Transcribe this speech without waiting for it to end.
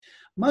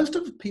most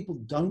of the people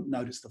don't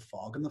notice the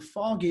fog. And the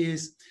fog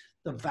is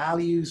the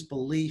values,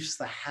 beliefs,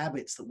 the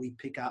habits that we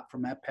pick up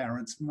from our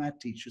parents, from our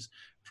teachers,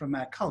 from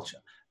our culture,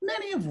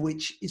 many of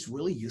which is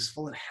really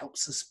useful and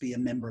helps us be a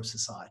member of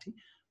society.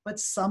 But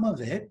some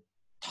of it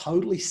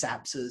totally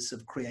saps us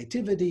of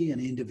creativity and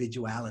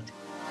individuality.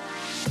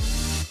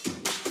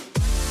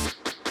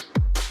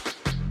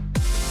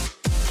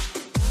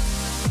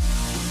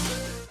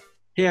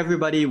 Hey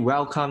everybody,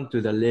 welcome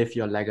to the Live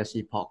Your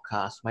Legacy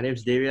podcast. My name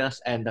is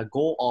Darius, and the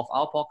goal of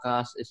our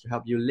podcast is to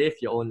help you live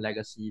your own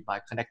legacy by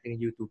connecting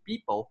you to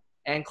people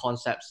and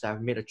concepts that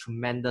have made a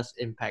tremendous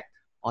impact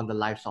on the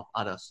lives of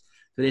others.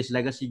 Today's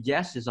legacy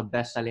guest is a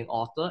best-selling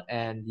author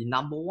and the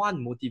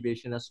 #1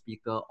 motivational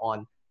speaker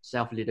on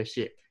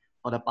self-leadership.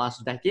 For the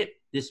past decade,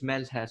 this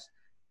man has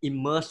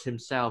immersed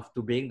himself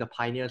to being the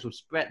pioneers who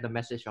spread the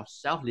message of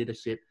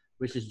self-leadership,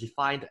 which is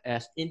defined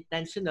as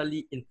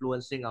intentionally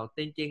influencing our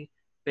thinking,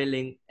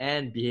 feeling,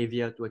 and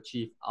behavior to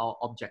achieve our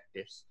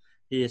objectives.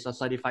 He is a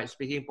certified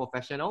speaking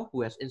professional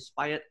who has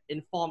inspired,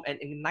 informed, and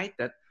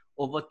ignited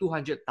over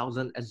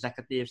 200,000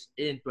 executives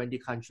in 20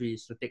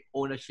 countries to take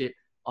ownership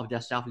of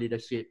their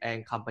self-leadership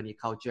and company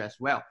culture as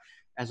well.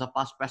 As a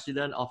past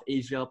president of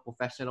Asia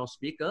Professional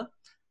Speaker,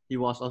 he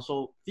was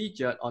also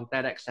featured on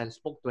TEDx and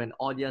spoke to an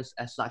audience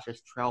as such as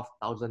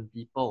 12,000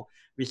 people.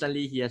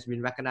 Recently, he has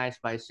been recognized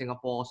by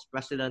Singapore's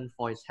president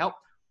for his help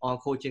on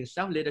coaching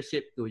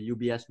self-leadership to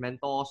UBS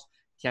mentors,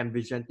 Camp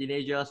Vision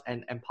teenagers,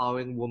 and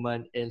empowering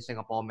women in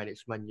Singapore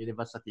Management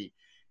University.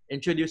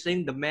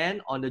 Introducing the man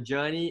on the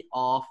journey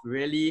of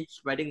really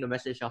spreading the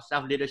message of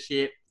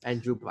self-leadership,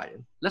 Andrew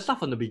Bryan. Let's start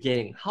from the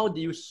beginning. How do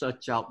you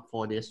search out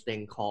for this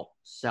thing called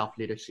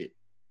self-leadership?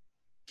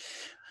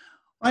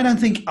 I don't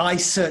think I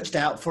searched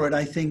out for it.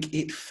 I think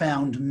it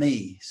found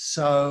me.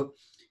 So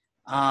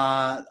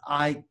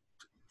I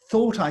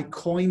thought I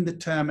coined the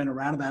term in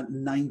around about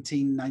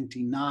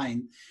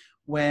 1999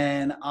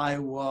 when I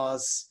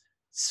was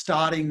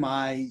starting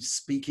my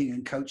speaking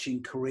and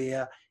coaching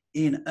career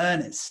in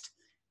earnest.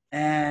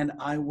 And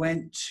I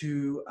went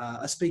to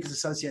a Speakers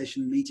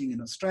Association meeting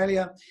in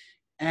Australia,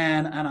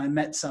 and I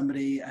met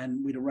somebody,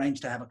 and we'd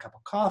arranged to have a cup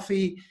of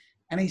coffee.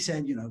 And he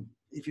said,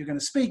 if you're going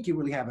to speak, you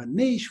really have a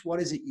niche.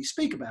 What is it you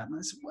speak about? And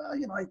I said, well,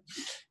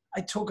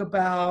 I talk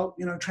about,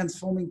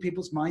 transforming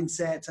people's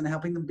mindsets and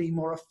helping them be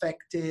more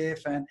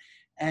effective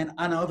and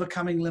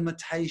overcoming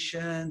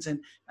limitations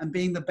and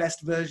being the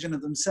best version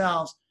of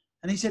themselves.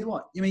 And he said,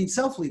 what? You mean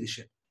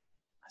self-leadership?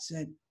 I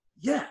said,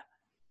 yeah,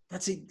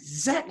 that's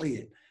exactly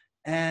it.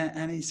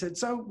 And he said,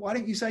 so why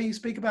don't you say you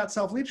speak about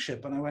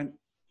self-leadership? And I went,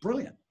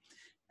 brilliant.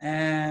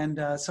 And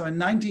so in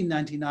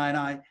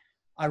 1999,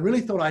 I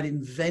really thought I'd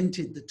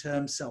invented the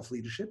term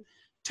self-leadership.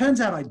 Turns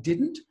out I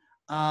didn't,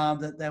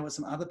 that there were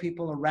some other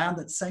people around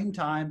at the same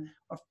time,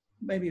 or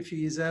maybe a few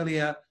years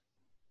earlier,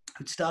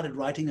 who'd started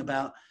writing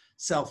about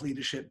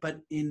self-leadership.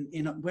 But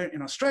in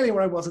Australia,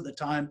 where I was at the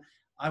time,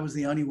 I was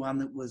the only one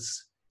that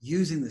was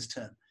using this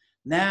term.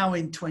 Now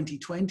in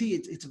 2020,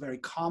 it's a very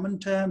common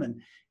term, and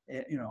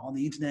on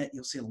the internet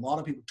you'll see a lot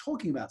of people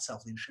talking about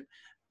self-leadership,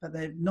 but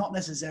they've not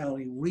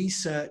necessarily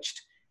researched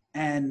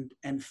and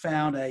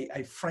found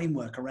a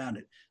framework around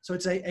it. So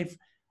it's at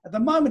the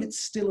moment it's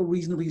still a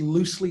reasonably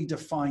loosely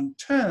defined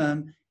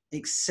term,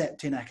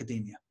 except in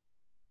academia.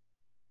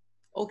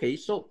 Okay,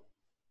 so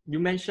you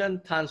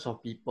mentioned tons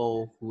of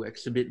people who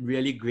exhibit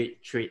really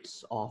great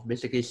traits of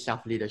basically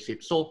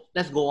self-leadership. So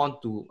let's go on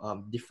to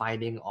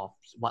defining of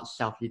what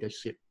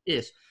self-leadership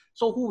is.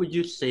 So who would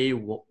you say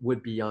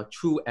would be a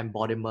true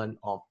embodiment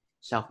of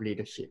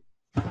self-leadership?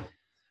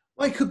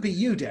 Well, it could be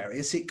you,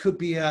 Darius. It could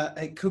be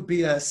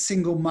a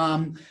single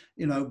mom,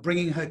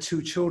 bringing her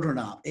 2 children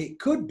up. It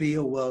could be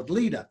a world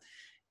leader.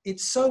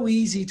 It's so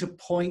easy to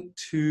point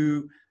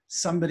to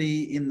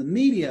somebody in the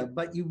media,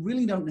 but you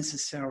really don't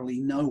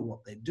necessarily know what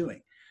they're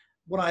doing.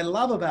 What I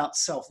love about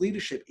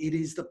self-leadership, it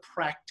is the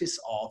practice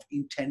of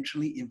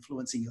intentionally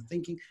influencing your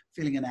thinking,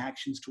 feeling, and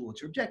actions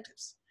towards your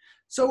objectives.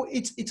 So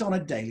it's on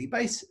a daily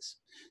basis.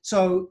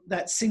 So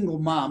that single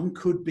mom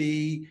could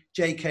be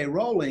J.K.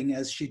 Rowling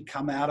as she'd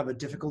come out of a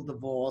difficult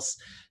divorce,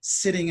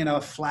 sitting in a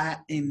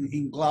flat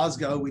in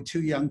Glasgow with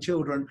 2 young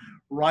children,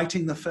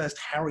 writing the first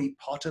Harry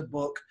Potter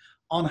book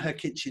on her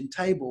kitchen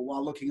table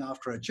while looking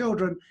after her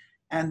children,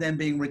 and then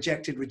being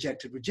rejected,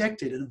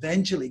 and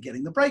eventually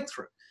getting the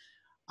breakthrough.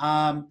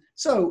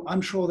 So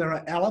I'm sure there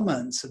are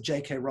elements of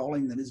J.K.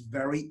 Rowling that is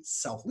very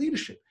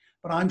self-leadership,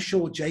 but I'm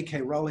sure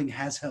J.K. Rowling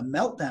has her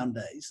meltdown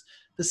days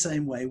the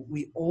same way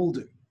we all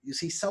do. You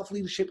see,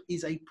 self-leadership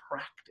is a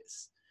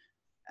practice.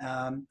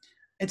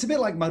 It's a bit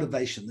like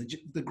motivation.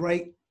 The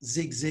great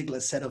Zig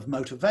Ziglar said of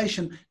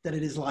motivation that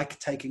it is like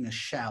taking a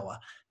shower.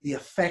 The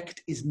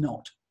effect is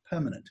not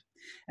permanent.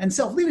 And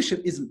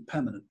self-leadership isn't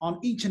permanent. On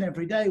each and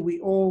every day, we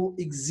all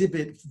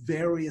exhibit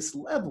various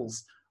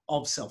levels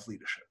of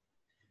self-leadership.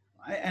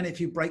 Right? And if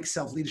you break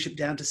self-leadership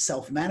down to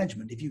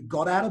self-management, if you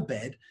got out of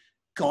bed,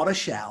 got a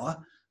shower,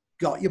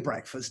 got your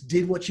breakfast,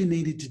 did what you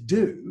needed to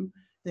do,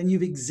 then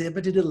you've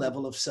exhibited a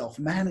level of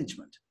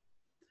self-management.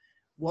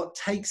 What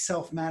takes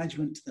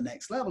self-management to the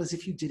next level is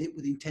if you did it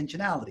with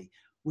intentionality.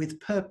 with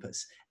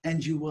purpose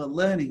and you were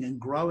learning and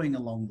growing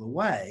along the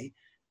way,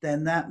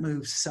 then that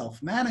moves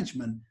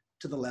self-management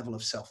to the level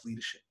of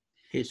self-leadership.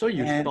 Okay, so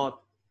you And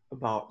thought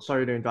about,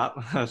 sorry to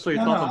interrupt. So you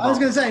no, thought I was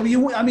about, going to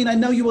say, I mean, I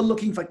know you were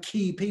looking for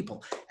key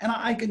people, and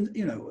I can,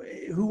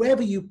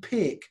 whoever you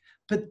pick,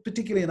 but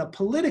particularly in a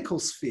political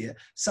sphere,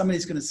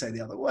 somebody's going to say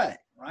the other way,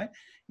 right?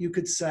 You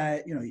could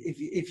say,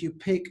 if you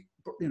pick,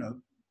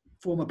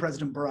 former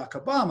President Barack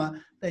Obama,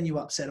 then you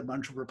upset a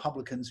bunch of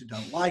Republicans who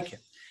don't like him.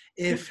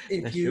 If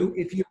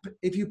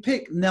you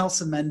pick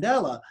Nelson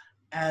Mandela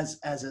as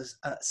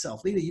a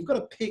self-leader, you've got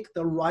to pick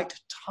the right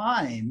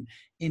time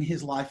in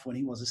his life when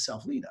he was a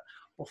self-leader.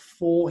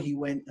 Before he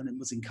went and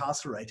was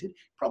incarcerated,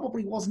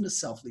 probably wasn't a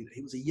self-leader.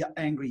 He was an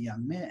angry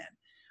young man.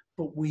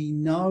 But we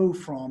know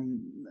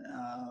from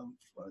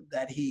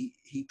that he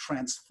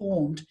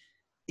transformed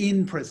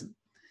in prison.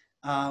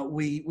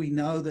 We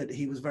know that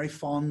he was very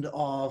fond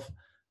of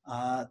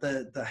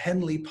the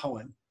Henley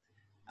poem,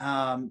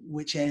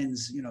 which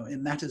ends, it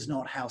matters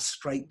not how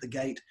straight the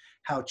gate,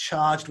 how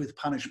charged with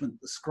punishment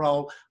the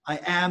scroll. I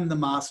am the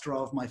master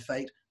of my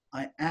fate.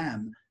 I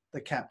am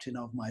the captain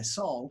of my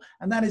soul.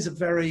 And that is a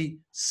very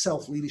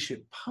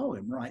self-leadership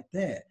poem right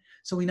there.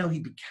 So we know he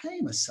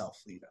became a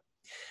self-leader.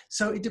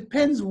 So it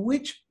depends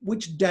which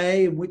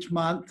day and which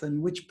month and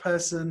which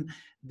person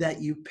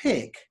that you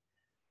pick.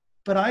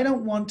 But I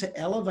don't want to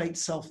elevate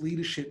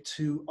self-leadership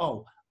to,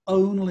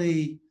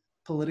 only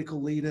political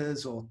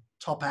leaders or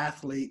top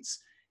athletes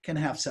can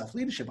have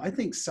self-leadership. I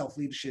think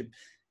self-leadership,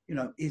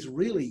 is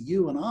really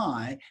you and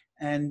I,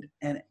 and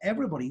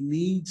everybody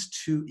needs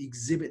to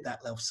exhibit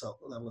that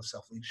level of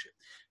self-leadership.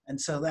 And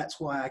so that's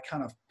why I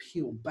kind of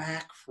peel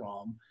back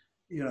from,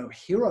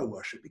 hero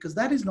worship, because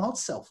that is not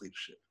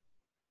self-leadership,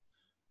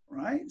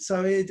 right?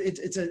 So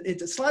it's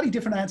a slightly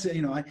different answer.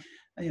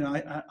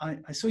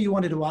 I saw you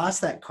wanted to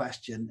ask that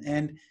question,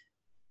 and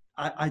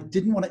I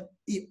didn't want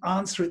to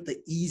answer it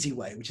the easy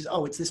way, which is,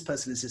 it's this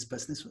person, it's this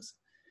person, this was.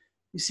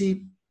 You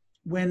see,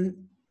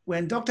 when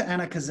Dr.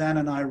 Anna Kazan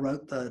and I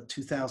wrote the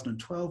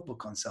 2012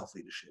 book on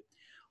self-leadership,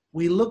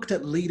 we looked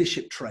at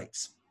leadership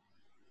traits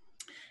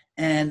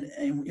and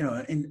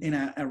in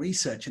our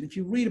research. And if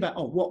you read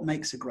about, what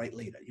makes a great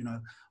leader,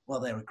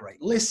 they're a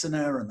great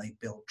listener and they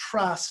build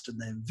trust and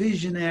they're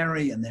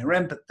visionary and they're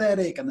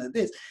empathetic and they're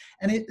this.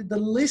 And the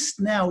list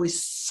now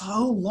is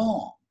so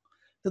long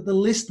that the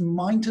list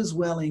might as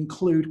well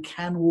include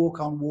can walk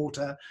on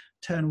water,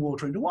 turn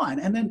water into wine.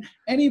 And then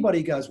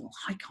anybody goes,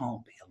 I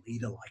can't be a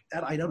leader like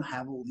that. I don't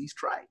have all these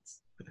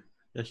traits.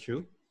 That's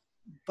true.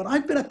 But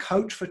I've been a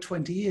coach for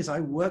 20 years. I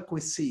work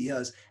with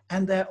CEOs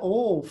and they're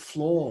all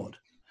flawed.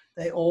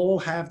 They all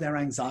have their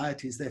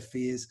anxieties, their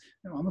fears.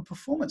 I'm a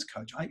performance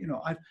coach.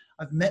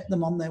 I've met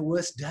them on their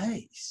worst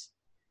days.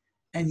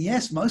 And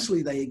yes,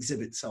 mostly they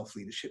exhibit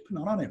self-leadership, but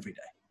not on every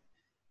day.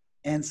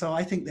 And so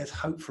I think there's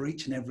hope for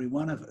each and every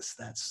one of us.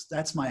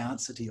 That's my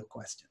answer to your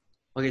question.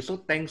 Okay, so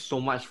thanks so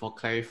much for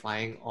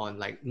clarifying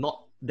on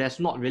there's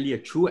not really a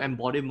true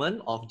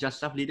embodiment of just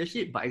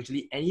self-leadership, but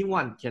actually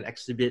anyone can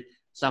exhibit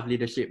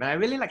self-leadership. And I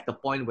really like the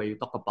point where you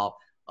talk about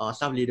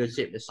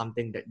self-leadership is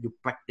something that you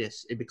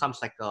practice. It becomes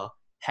like a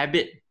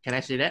habit. Can I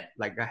say that?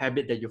 Like a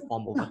habit that you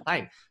form over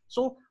time.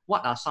 So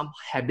what are some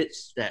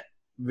habits that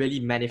really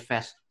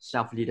manifest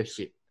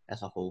self-leadership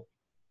as a whole?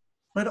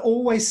 It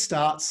always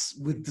starts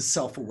with the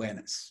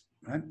self-awareness,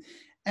 right?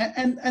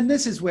 And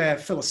this is where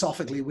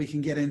philosophically we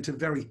can get into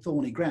very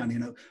thorny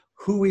ground.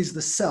 Who is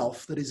the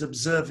self that is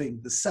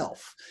observing the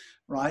self,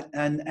 right?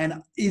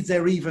 And is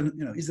there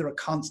even, is there a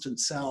constant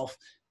self?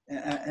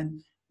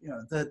 And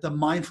the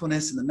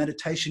mindfulness and the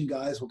meditation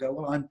guys will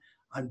go,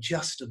 I'm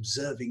just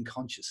observing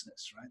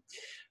consciousness, right?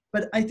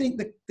 But I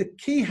think the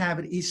key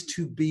habit is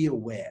to be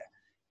aware,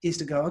 is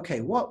to go,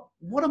 okay,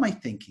 what am I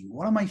thinking?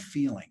 What am I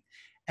feeling?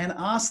 And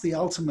ask the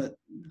ultimate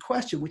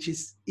question, which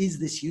is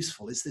this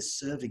useful? Is this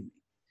serving me?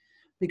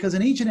 Because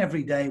in each and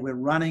every day, we're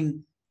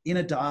running in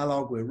a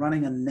dialogue, we're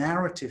running a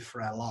narrative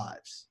for our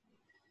lives.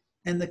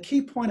 And the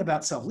key point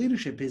about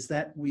self-leadership is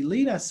that we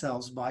lead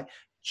ourselves by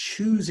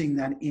choosing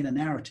that inner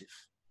narrative,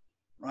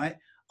 right?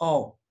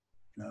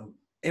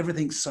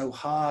 Everything's so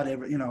hard,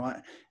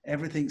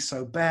 everything's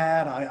so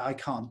bad, I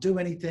can't do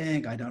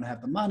anything, I don't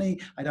have the money,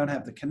 I don't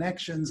have the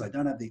connections, I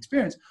don't have the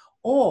experience.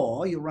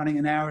 Or you're running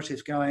a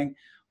narrative going,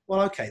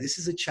 okay, this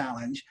is a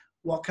challenge.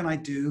 What can I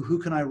do? Who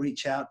can I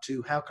reach out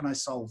to? How can I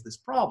solve this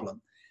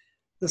problem?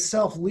 The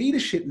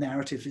self-leadership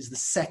narrative is the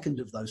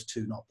second of those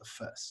two, not the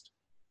first.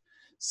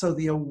 So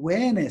the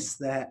awareness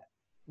that,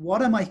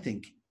 what am I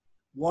thinking?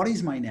 What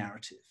is my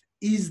narrative?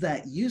 Is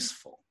that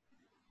useful?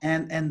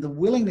 And the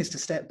willingness to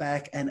step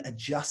back and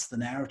adjust the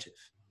narrative.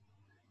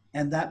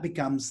 And that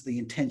becomes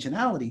the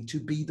intentionality to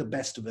be the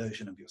best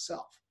version of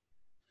yourself.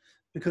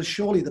 Because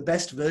surely the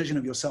best version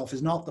of yourself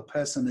is not the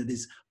person that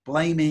is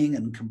blaming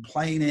and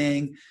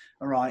complaining,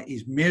 all right,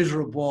 is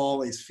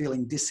miserable, is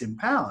feeling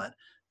disempowered.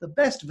 The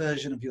best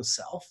version of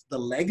yourself, the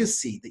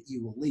legacy that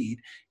you will lead,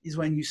 is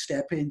when you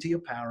step into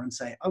your power and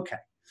say, okay,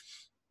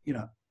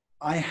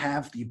 I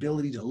have the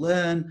ability to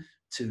learn,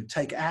 to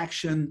take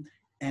action.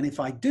 And if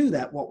I do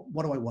that,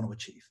 what do I want to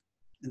achieve?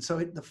 And so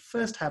the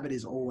first habit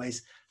is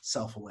always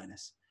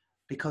self-awareness,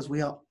 because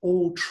we are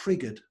all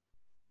triggered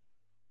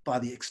by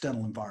the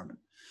external environment,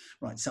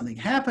 right? Something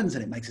happens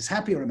and it makes us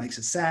happy, or it makes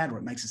us sad, or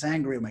it makes us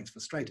angry, or makes us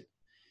frustrated.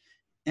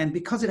 And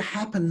because it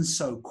happens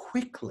so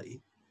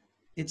quickly,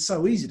 it's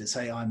so easy to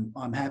say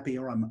I'm happy,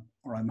 or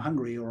I'm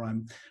hungry, or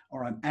I'm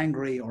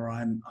angry, or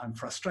I'm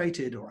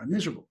frustrated, or I'm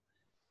miserable.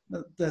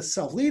 The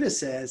self-leader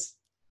says,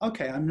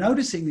 okay, I'm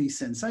noticing these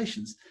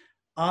sensations.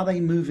 Are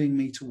they moving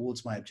me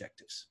towards my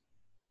objectives?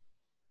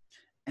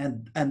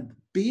 And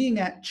being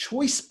at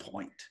choice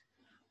point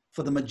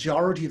for the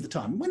majority of the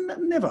time, when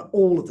never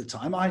all of the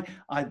time,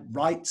 I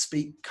write,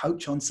 speak,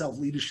 coach on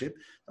self-leadership.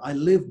 I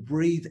live,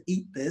 breathe,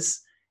 eat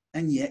this.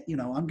 And yet,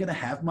 I'm going to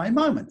have my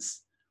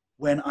moments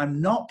when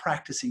I'm not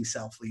practicing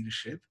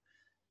self-leadership,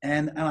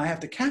 and I have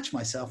to catch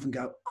myself and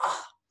go,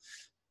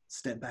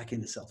 step back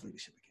into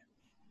self-leadership again.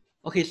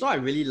 Okay, so I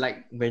really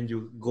like when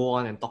you go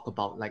on and talk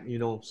about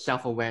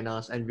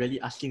self-awareness and really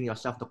asking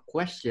yourself the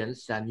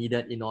questions that are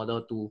needed in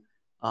order to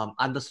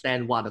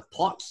understand what are the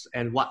thoughts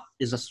and what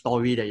is the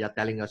story that you're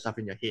telling yourself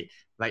in your head,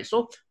 right?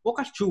 So walk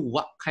us through,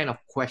 what kind of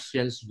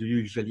questions do you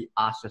usually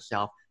ask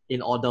yourself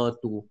in order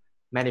to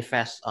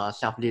manifest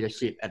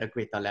self-leadership at a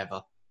greater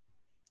level?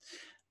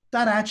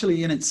 That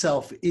actually in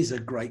itself is a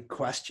great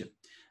question.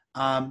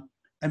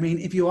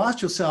 If you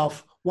ask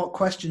yourself, what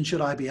question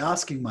should I be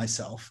asking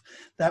myself?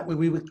 That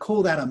we would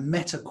call that a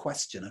meta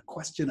question, a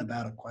question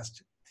about a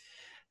question.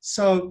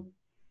 So,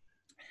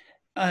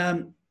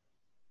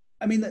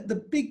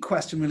 the big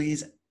question really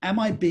is, am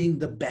I being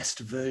the best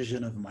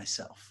version of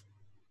myself?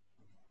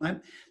 Right?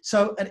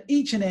 So at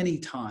each and any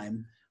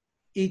time,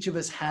 each of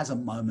us has a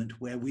moment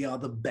where we are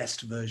the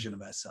best version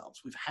of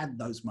ourselves. We've had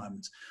those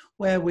moments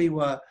where we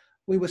were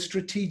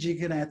strategic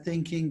in our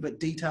thinking, but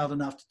detailed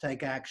enough to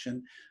take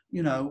action.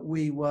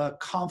 We were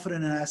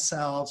confident in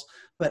ourselves,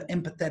 but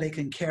empathetic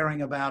and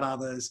caring about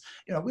others.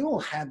 We all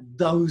had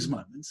those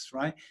moments,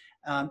 right?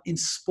 In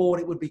sport,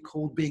 it would be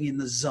called being in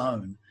the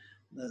zone.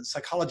 The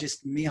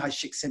psychologist Mihai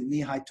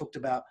Csikszentmihalyi talked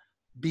about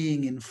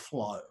being in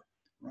flow,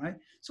 right?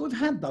 So we've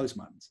had those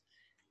moments,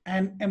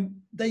 and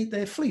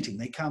they're fleeting.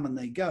 They come and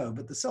they go.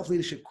 But the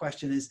self-leadership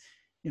question is,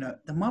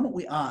 the moment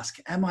we ask,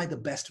 am I the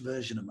best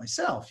version of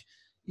myself?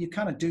 You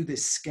kind of do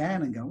this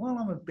scan and go, well,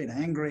 I'm a bit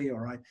angry,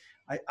 or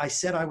I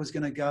said I was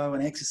going to go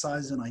and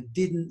exercise and I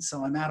didn't,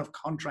 so I'm out of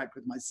contract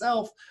with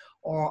myself,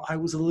 or I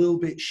was a little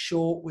bit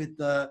short with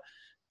the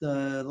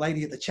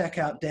lady at the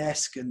checkout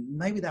desk, and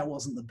maybe that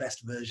wasn't the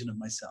best version of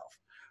myself,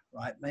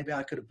 right? Maybe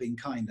I could have been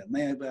kinder.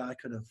 Maybe I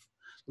could have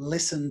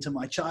listened to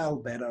my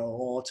child better,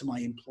 or to my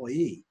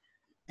employee.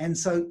 And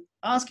so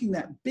asking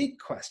that big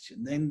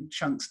question then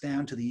chunks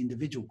down to the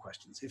individual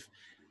questions.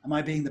 Am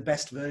I being the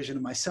best version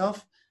of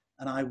myself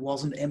and I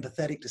wasn't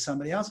empathetic to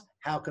somebody else?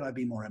 How could I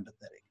be more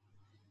empathetic?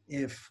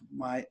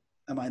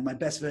 Am I my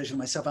best version of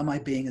myself? Am I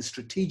being as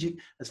strategic,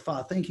 as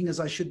far thinking as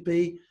I should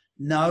be?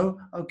 No?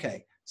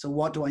 Okay. So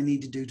what do I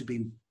need to do to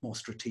be more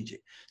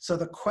strategic? So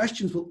the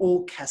questions will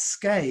all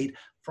cascade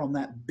from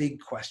that big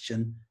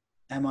question,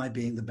 am I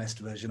being the best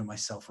version of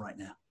myself right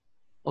now?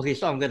 Okay,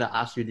 so I'm going to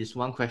ask you this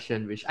one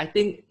question, which I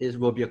think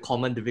will be a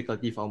common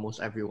difficulty for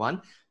almost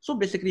everyone. So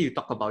basically, you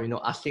talk about,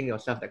 asking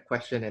yourself that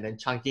question and then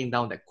chunking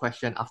down that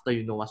question after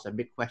you know what's a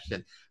big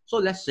question. So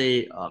let's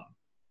say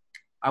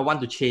I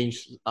want to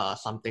change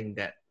something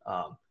that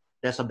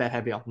that's a bad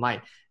habit of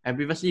mine. And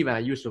previously, when I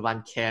used to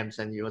run camps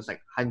and it was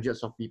like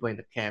hundreds of people in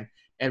the camp,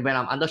 and when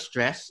I'm under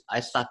stress, I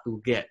start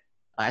to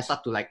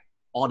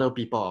order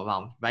people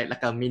around, right?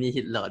 Like a mini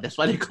Hitler. That's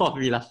what they called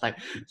me last time.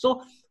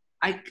 So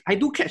I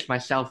do catch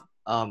myself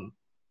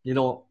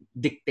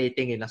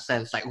dictating in a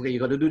sense, like, okay, you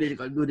got to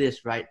do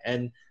this, right?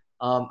 And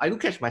I do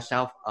catch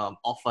myself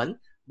often,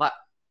 but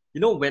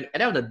when at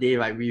the end of the day,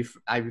 right,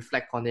 I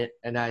reflect on it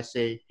and I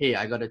say, hey,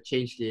 I got to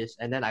change this.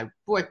 And then I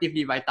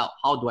proactively write out,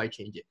 how do I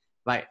change it,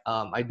 right?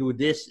 I do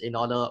this in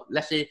order,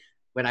 let's say,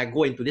 when I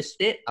go into this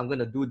state, I'm going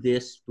to do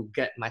this to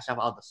get myself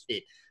out of the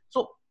state.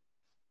 So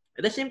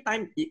at the same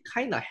time, it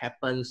kind of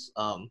happens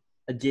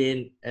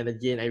again and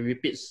again and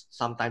repeats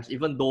sometimes,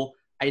 even though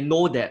I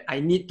know that I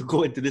need to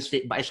go into this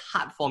state, but it's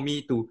hard for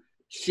me to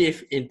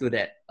shift into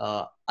that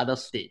other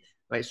state,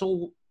 right?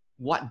 So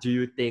what do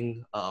you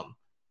think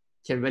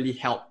can really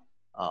help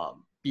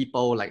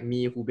people like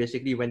me, who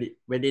basically when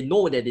they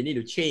know that they need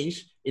to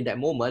change in that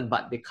moment,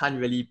 but they can't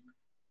really,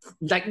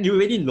 like, you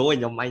already know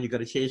in your mind you got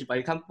to change, but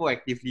you can't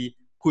proactively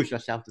push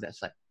yourself to that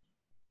side?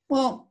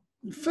 Well,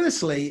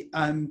 firstly,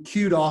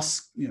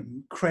 kudos,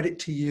 credit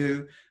to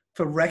you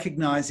for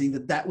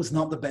recognizing that was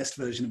not the best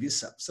version of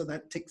yourself. So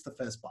that ticks the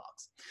first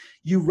box.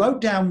 You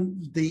wrote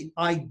down the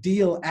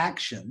ideal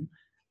action,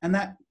 and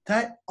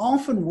that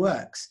often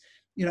works.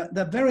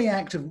 The very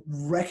act of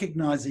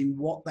recognizing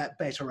what that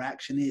better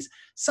action is,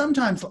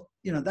 sometimes,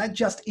 that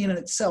just in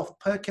itself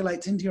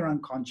percolates into your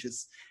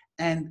unconscious,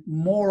 and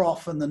more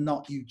often than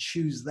not, you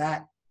choose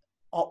that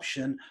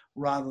option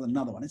rather than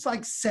another one. It's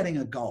like setting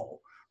a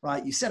goal,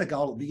 right? You set a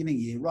goal at the beginning of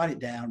the year, write it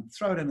down,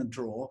 throw it in a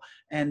drawer,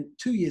 and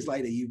 2 years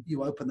later,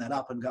 you open that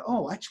up and go,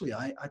 oh, actually,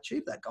 I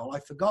achieved that goal. I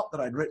forgot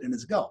that I'd written it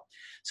as a goal.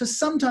 So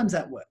sometimes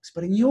that works.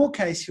 But in your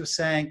case, you're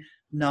saying,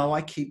 no,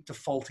 I keep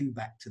defaulting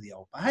back to the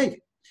old behavior.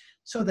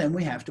 So then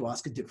we have to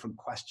ask a different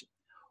question.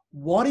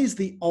 What is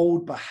the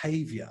old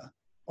behavior?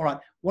 All right,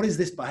 what is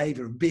this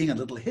behavior of being a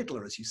little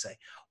Hitler, as you say?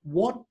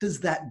 What does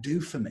that do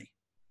for me,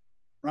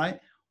 right?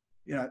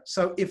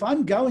 So if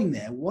I'm going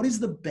there, what is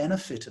the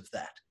benefit of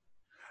that,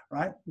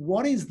 right?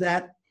 What is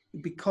that?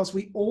 Because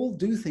we all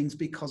do things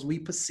because we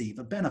perceive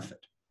a benefit.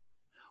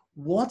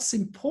 What's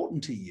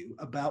important to you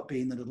about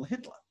being the little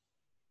Hitler?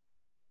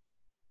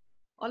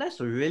 Oh,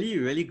 that's a really,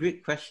 really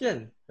great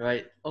question,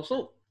 right?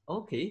 Also,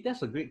 okay,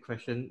 that's a great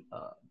question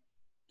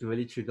to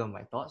really trigger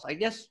my thoughts. I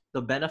guess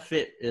the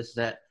benefit is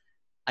that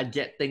I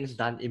get things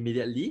done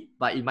immediately,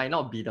 but it might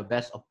not be the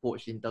best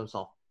approach in terms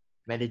of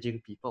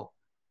managing people.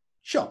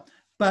 Sure.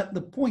 But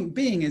the point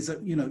being is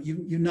that,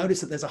 you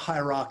notice that there's a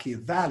hierarchy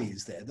of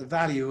values there. The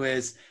value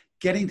is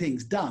getting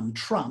things done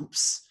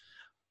trumps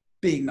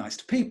being nice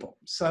to people.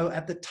 So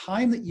at the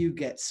time that you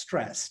get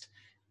stressed,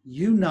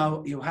 you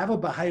have a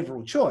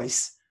behavioral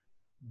choice,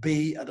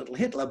 be a little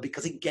Hitler,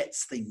 because it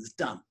gets things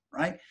done,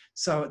 right?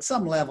 So at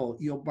some level,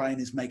 your brain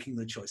is making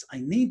the choice.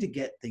 I need to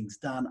get things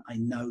done. I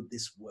know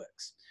this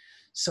works.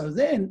 So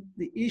then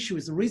the issue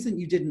is the reason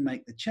you didn't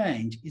make the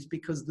change is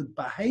because the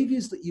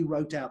behaviors that you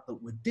wrote out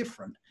that were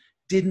different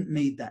didn't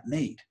meet that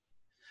need.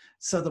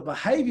 So the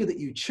behavior that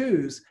you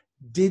choose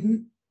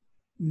didn't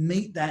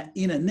meet that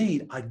inner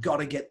need. I've got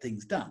to get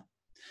things done.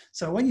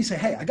 So when you say,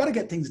 hey, I got to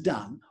get things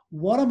done,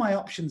 what are my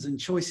options and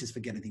choices for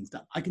getting things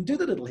done? I can do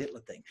the little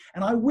Hitler thing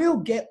and I will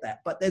get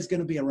that, but there's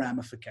going to be a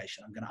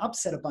ramification. I'm going to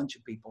upset a bunch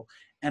of people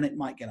and it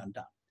might get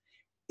undone.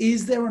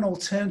 Is there an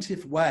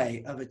alternative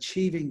way of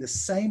achieving the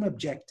same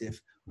objective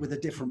with a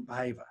different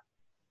behavior?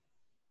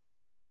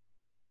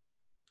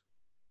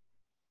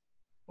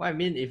 Well, I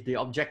mean, if the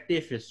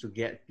objective is to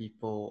get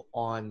people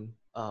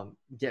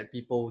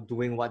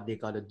doing what they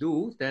gotta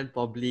do, then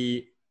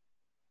probably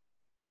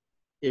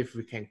if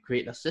we can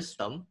create a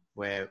system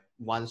where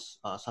once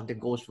something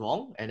goes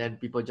wrong, and then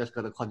people just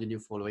gotta continue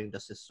following the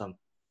system,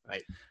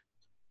 right?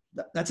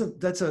 That's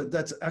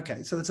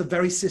okay. So that's a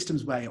very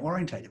systems way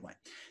orientated way.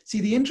 See,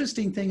 the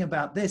interesting thing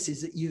about this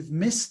is that you've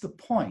missed the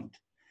point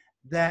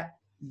that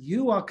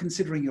you are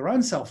considering your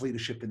own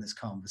self-leadership in this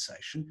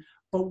conversation,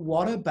 but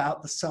what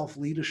about the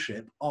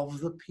self-leadership of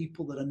the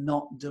people that are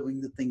not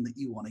doing the thing that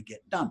you want to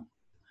get done,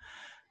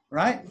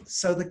 right?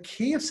 So the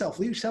key of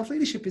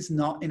self-leadership is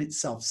not in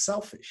itself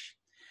selfish.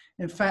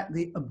 In fact,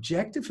 the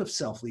objective of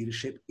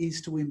self-leadership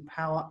is to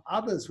empower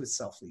others with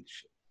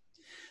self-leadership.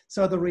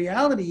 So the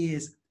reality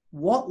is,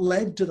 what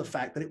led to the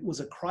fact that it was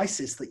a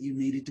crisis that you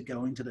needed to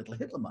go into little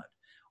Hitler mode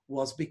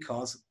was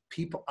because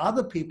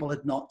other people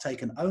had not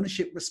taken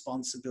ownership,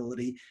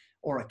 responsibility,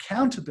 or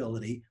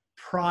accountability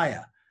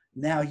prior.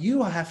 Now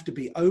you have to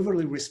be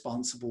overly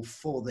responsible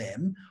for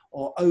them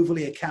or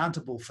overly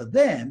accountable for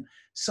them.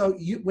 So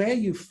where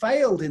you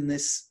failed in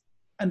this,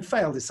 and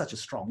failed is such a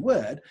strong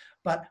word,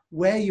 but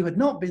where you had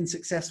not been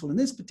successful in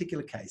this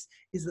particular case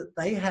is that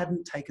they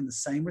hadn't taken the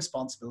same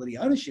responsibility,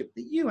 ownership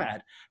that you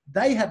had.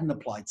 They hadn't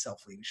applied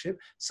self-leadership.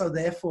 So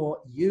therefore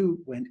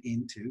you went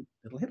into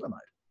little Hitler mode.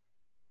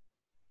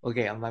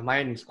 Okay, my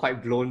mind is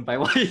quite blown by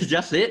what you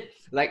just said.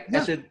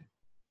 Yeah.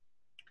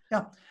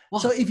 Wow.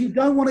 So if you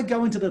don't want to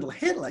go into little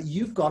Hitler,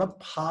 you've got to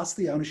pass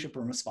the ownership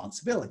and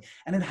responsibility.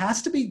 And it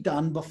has to be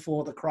done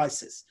before the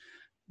crisis.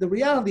 The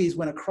reality is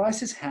when a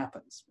crisis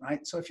happens,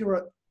 right? So if you're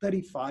at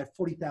 35,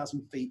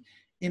 40,000 feet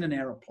in an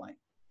aeroplane,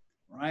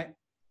 right?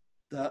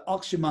 The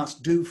oxygen masks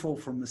do fall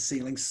from the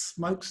ceiling.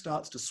 Smoke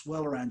starts to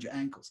swirl around your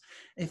ankles.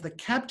 If the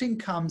captain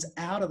comes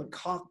out of the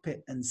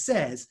cockpit and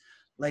says,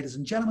 ladies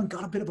and gentlemen,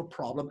 got a bit of a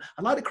problem.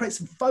 I'd like to create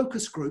some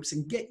focus groups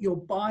and get your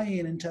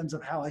buy-in in terms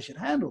of how I should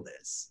handle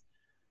this.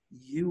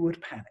 You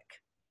would panic,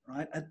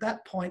 right? At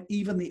that point,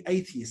 even the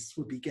atheists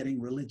would be getting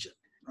religion,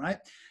 right?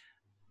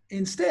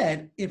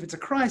 Instead, if it's a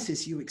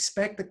crisis, you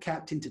expect the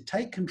captain to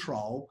take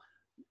control.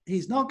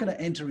 He's not going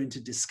to enter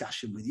into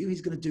discussion with you.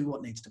 He's going to do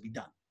what needs to be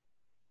done.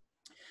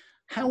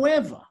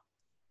 However,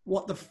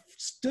 what the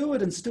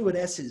steward and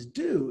stewardesses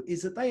do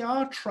is that they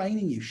are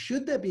training you.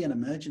 Should there be an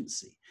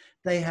emergency,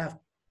 they have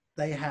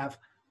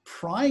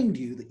primed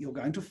you that you're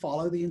going to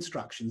follow the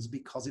instructions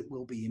because it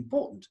will be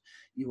important.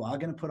 You are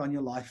going to put on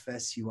your life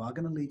vests. You are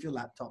going to leave your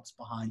laptops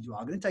behind. You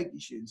are going to take your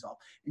shoes off,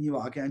 and you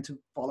are going to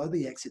follow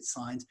the exit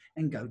signs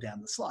and go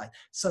down the slide.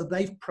 So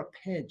they've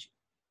prepared you.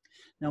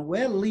 Now,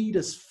 where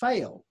leaders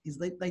fail is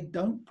they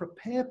don't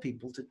prepare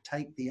people to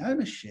take the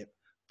ownership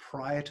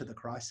prior to the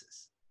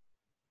crisis,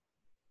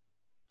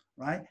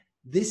 right?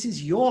 This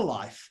is your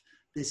life.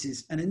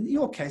 And in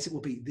your case, it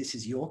will be, this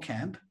is your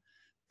camp.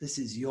 This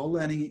is your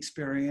learning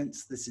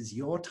experience. This is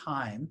your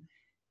time.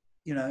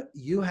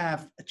 You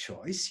have a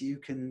choice. You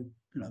can,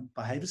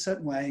 behave a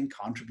certain way and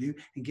contribute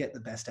and get the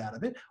best out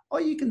of it, or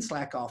you can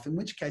slack off, in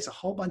which case a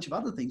whole bunch of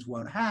other things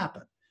won't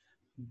happen.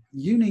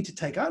 You need to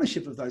take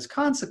ownership of those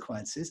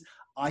consequences.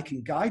 I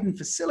can guide and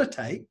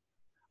facilitate.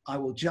 I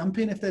will jump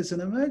in if there's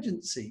an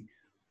emergency.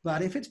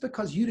 But if it's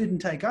because you didn't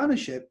take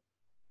ownership,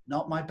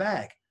 not my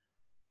bag.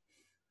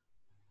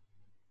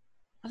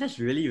 That's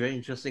really very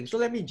interesting. So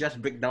let me just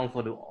break down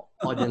for the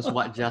audience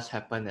what just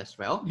happened as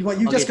well.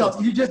 You just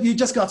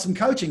got some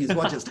coaching is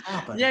what just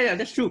happened. Yeah,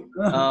 that's true.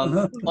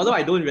 Although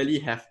I don't really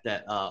have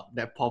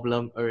that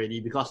problem already,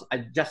 because I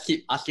just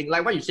keep asking,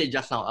 like what you said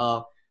just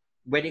now.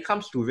 When it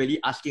comes to really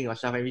asking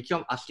yourself, and you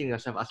keep asking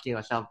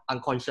yourself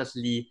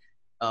unconsciously,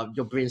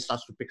 your brain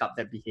starts to pick up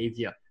that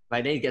behavior,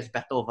 right? Then it gets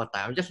better over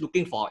time. I'm just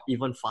looking for an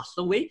even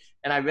faster way,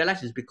 and I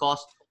realize it's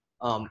because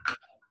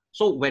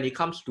so when it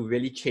comes to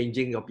really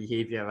changing your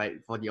behavior, right,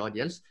 for the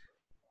audience,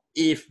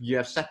 if you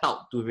have set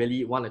out to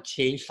really want to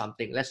change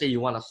something, let's say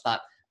you want to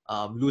start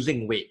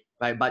losing weight,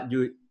 right, but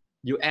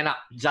you end up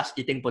just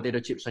eating potato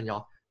chips on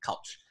your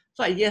couch.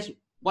 So I guess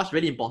what's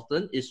really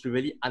important is to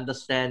really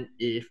understand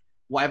if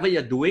whatever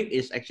you're doing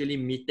is actually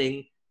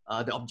meeting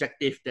the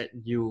objective that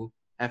you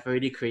have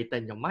already created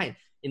in your mind,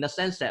 in the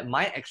sense that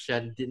my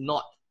action did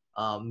not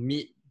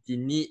meet the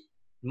need,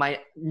 my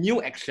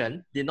new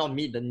action did not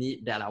meet the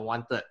need that I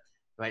wanted.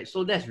 Right,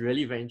 so that's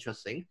really very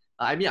interesting.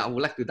 I mean, I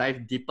would like to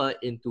dive deeper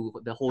into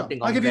the whole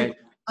thing. I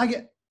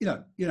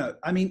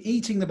mean,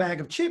 eating the bag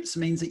of chips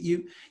means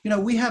that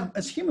we have,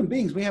 as human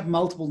beings, we have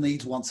multiple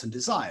needs, wants, and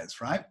desires,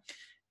 right?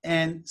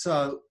 And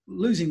so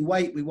losing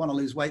weight, we want to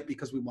lose weight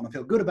because we want to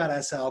feel good about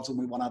ourselves and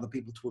we want other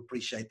people to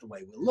appreciate the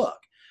way we look.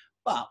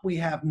 But we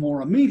have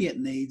more immediate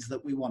needs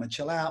that we want to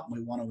chill out and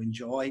we want to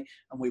enjoy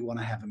and we want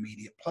to have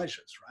immediate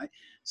pleasures, right?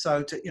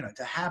 So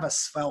to have a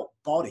svelte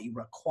body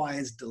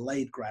requires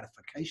delayed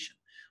gratification.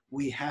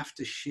 We have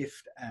to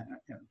shift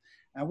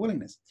our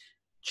willingness.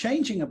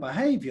 Changing a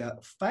behavior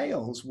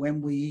fails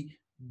when we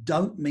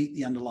don't meet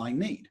the underlying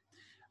need.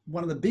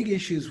 One of the big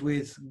issues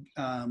with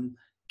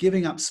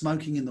giving up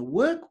smoking in the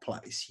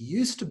workplace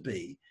used to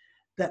be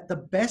that the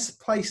best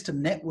place to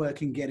network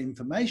and get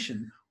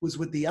information was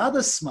with the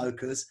other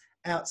smokers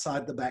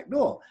outside the back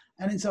door.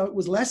 And so it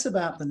was less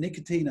about the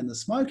nicotine and the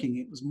smoking.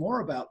 It was more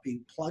about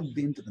being plugged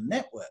into the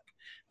network.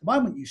 The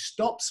moment you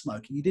stopped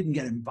smoking, you didn't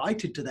get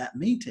invited to that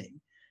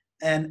meeting.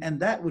 And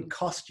that would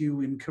cost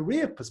you in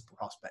career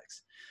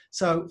prospects.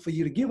 So for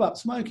you to give up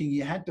smoking,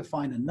 you had to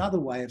find another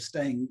way of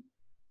staying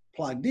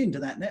plugged into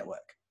that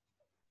network.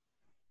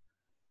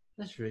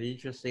 That's really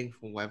interesting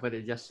from whatever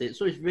they just said.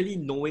 So it's really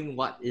knowing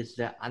what is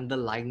the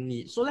underlying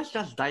need. So let's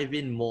just dive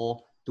in more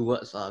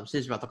towards,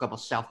 since we're talking about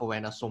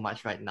self-awareness so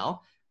much right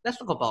now, let's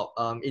talk about,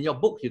 in your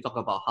book, you talk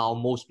about how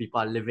most people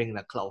are living in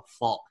a cloud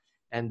fog.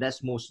 And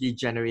that's mostly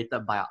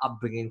generated by our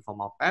upbringing from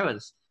our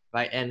parents,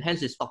 right? And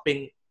hence it's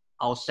stopping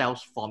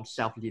ourselves from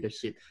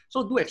self-leadership.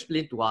 So do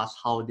explain to us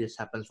how this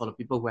happens for the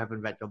people who haven't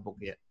read your book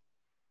yet.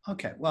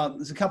 Okay, well,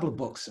 there's a couple of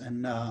books.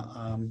 And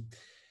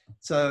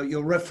so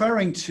you're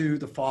referring to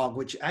The Fog,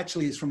 which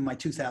actually is from my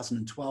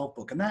 2012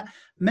 book. And that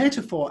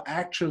metaphor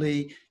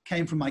actually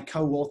came from my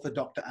co-author,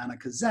 Dr. Anna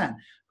Kazan,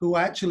 who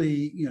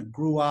actually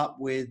grew up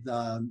with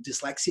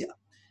dyslexia.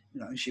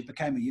 She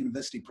became a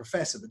university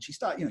professor, but she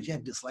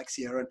had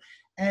dyslexia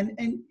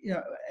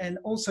and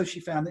also she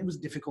found that it was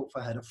difficult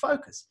for her to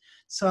focus.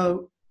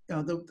 So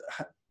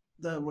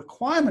the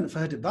requirement for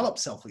her to develop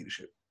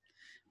self-leadership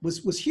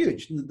was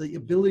huge. The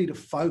ability to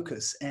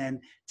focus and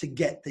to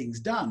get things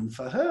done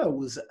for her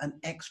was an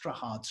extra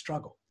hard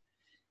struggle.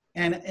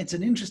 And it's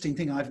an interesting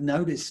thing I've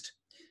noticed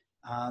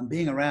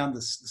being around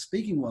the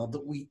speaking world,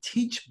 that we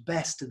teach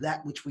best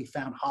that which we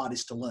found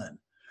hardest to learn,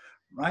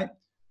 right?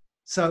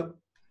 So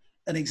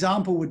an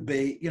example would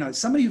be,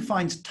 somebody who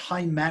finds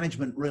time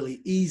management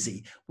really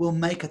easy will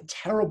make a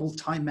terrible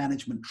time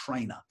management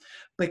trainer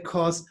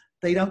because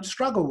they don't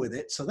struggle with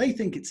it, so they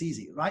think it's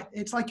easy, right?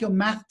 It's like your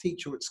math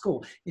teacher at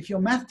school. If your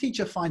math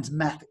teacher finds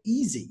math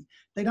easy,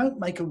 they don't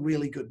make a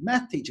really good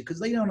math teacher because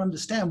they don't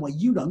understand why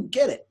you don't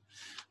get it,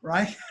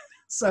 right?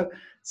 So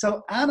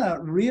Anna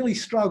really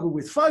struggled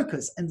with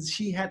focus, and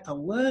she had to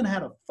learn how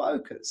to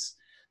focus.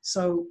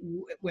 So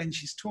when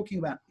she's talking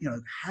about,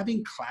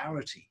 having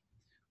clarity,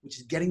 which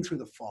is getting through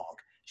the fog,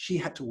 she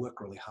had to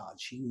work really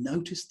hard. She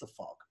noticed the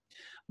fog.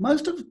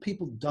 Most of the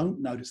people don't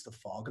notice the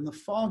fog, and the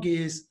fog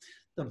is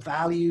the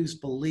values,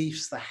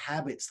 beliefs, the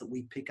habits that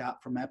we pick up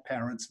from our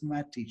parents, from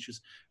our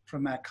teachers,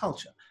 from our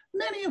culture,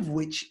 many of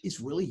which is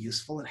really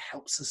useful and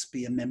helps us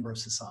be a member of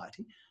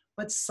society,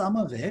 but some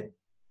of it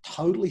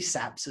totally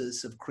saps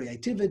us of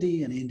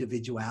creativity and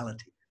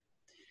individuality.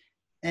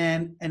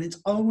 And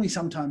it's only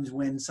sometimes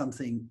when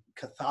something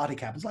cathartic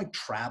happens, like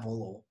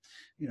travel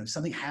or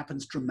something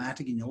happens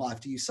dramatic in your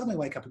life, do you suddenly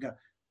wake up and go,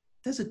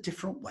 there's a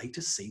different way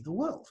to see the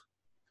world.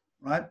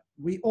 Right?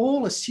 We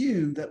all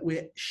assume that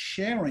we're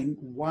sharing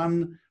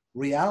one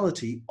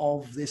reality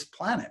of this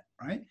planet,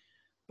 right?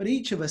 But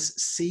each of us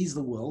sees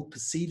the world,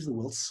 perceives the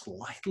world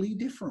slightly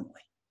differently,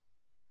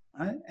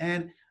 right?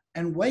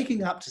 And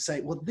waking up to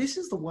say, well, this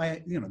is the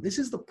way, this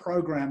is the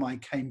program I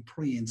came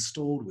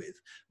pre-installed with,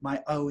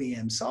 my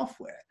OEM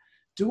software.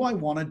 Do I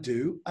want to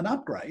do an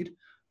upgrade?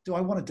 Do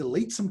I want to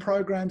delete some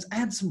programs,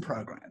 add some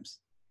programs,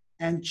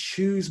 and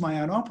choose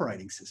my own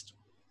operating system,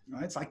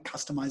 right? It's like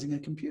customizing a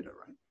computer,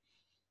 right?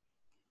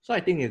 So I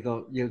think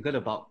you're good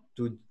about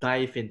to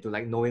dive into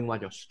like knowing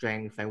what your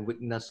strengths and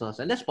weaknesses,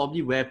 and that's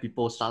probably where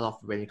people start off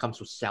when it comes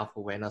to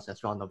self-awareness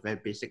as well on a very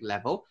basic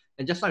level.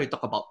 And just now we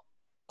talk about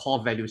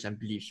core values and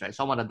beliefs, right?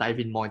 So I want to dive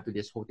in more into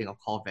this whole thing of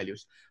core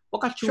values.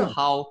 Walk us through Sure.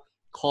 how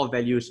core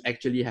values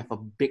actually have a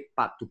big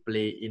part to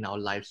play in our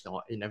lives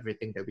or in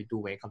everything that we do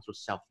when it comes to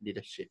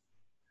self-leadership.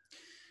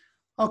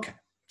 Okay.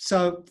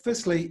 So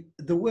firstly,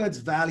 the words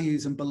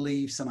values and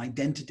beliefs and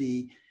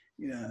identity,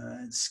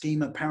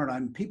 schema,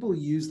 paradigm, people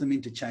use them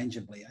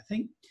interchangeably. I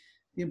think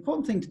the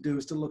important thing to do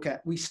is to look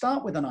at, we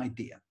start with an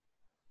idea.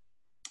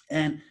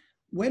 And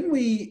when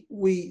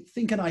we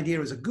think an idea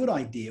is a good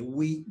idea,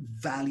 we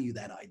value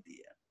that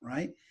idea,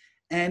 right?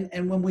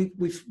 And when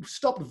we've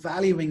stopped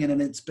valuing it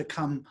and it's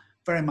become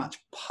very much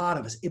part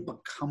of us, it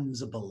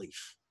becomes a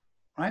belief,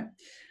 right?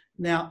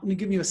 Now, let me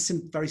give you a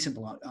very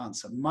simple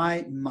answer.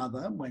 My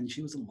mother, when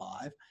she was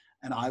alive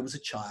and I was a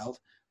child,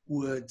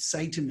 would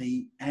say to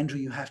me, Andrew,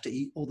 you have to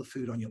eat all the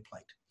food on your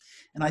plate.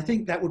 And I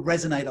think that would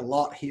resonate a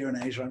lot here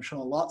in Asia. I'm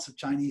sure lots of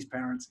Chinese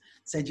parents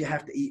said you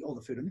have to eat all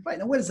the food on your plate.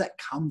 Now, where does that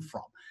come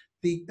from?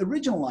 The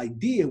original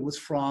idea was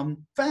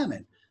from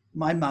famine.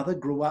 My mother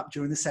grew up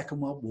during the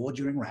Second World War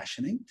during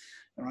rationing.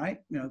 All right,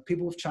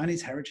 people of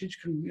Chinese heritage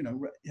can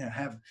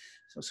have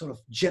sort of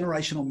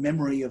generational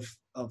memory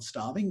of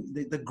starving.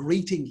 The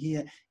greeting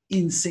here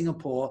in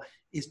Singapore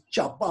is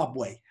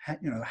Jababwe.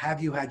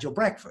 Have you had your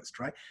breakfast,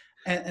 right?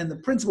 And the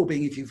principle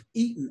being, if you've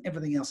eaten,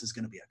 everything else is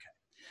going to be okay.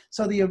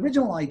 So the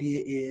original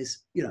idea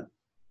is,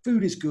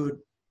 food is good.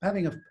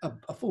 Having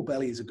a full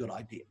belly is a good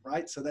idea,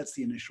 right? So that's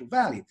the initial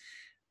value.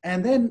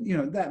 And then,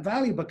 that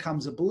value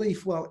becomes a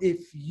belief. Well,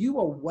 if you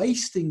are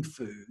wasting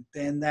food,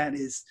 then that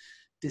is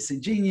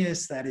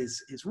disingenuous, that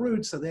is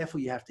rude, so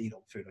therefore you have to eat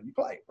all the food on your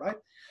plate, right?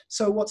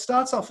 So what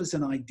starts off as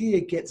an idea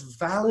gets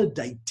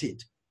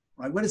validated,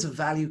 right? Where does a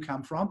value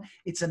come from?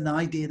 It's an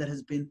idea that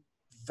has been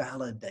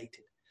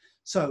validated.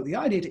 So the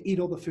idea to eat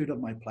all the food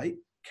on my plate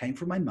came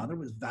from my mother, it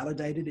was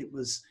validated, it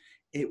was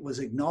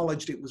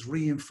acknowledged, it was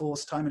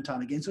reinforced time and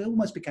time again. So it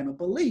almost became a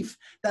belief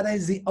that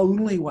is the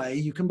only way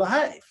you can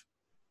behave,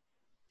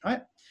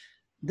 right?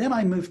 Then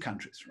I moved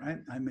countries, right?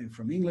 I moved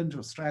from England to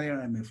Australia,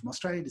 and I moved from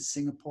Australia to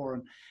Singapore,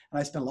 and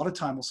I spent a lot of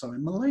time also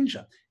in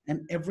Malaysia.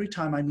 And every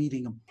time I'm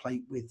eating a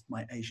plate with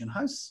my Asian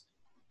hosts,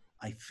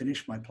 I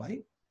finish my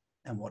plate,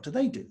 and what do?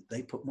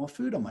 They put more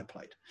food on my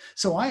plate.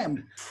 So I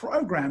am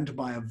programmed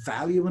by a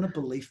value and a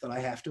belief that I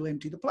have to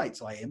empty the plate.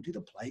 So I empty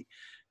the plate.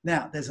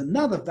 Now, there's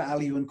another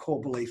value and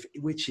core belief,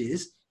 which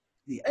is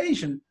the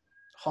Asian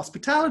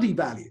hospitality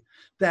value,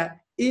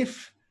 that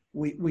if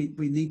we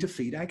need to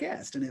feed our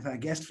guest, and if our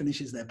guest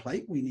finishes their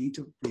plate, we need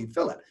to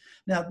refill it.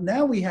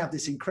 Now we have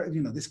this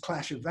incredible, this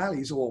clash of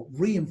values or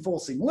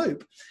reinforcing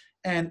loop,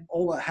 and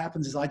all that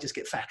happens is I just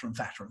get fatter and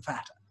fatter and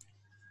fatter,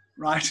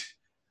 right?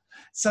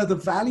 So the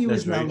value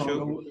is no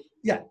longer,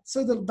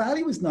 so the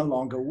value is no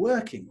longer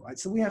working, right?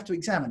 So we have to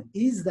examine,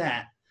 is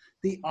that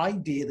the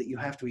idea that you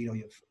have to eat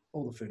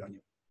all the food on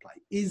your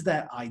plate? Is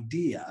that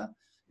idea,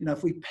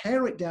 if we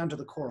pare it down to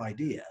the core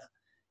idea,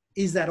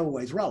 is that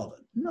always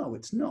relevant? No,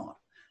 it's not.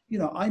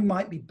 I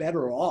might be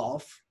better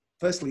off,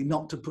 firstly,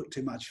 not to put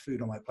too much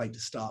food on my plate to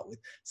start with.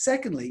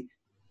 Secondly,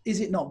 is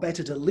it not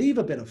better to leave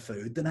a bit of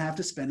food than have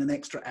to spend an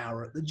extra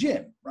hour at the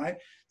gym, right?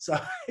 So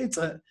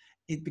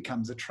it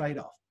becomes a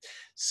trade-off.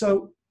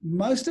 So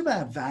most of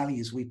our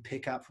values we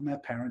pick up from our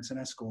parents and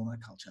our school and our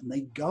culture, and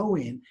they go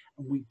in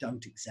and we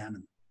don't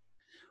examine them.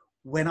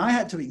 When I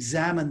had to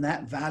examine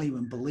that value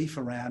and belief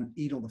around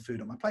eat all the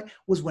food on my plate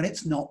was when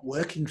it's not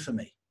working for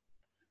me.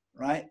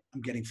 Right?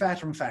 I'm getting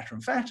fatter and fatter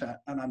and fatter,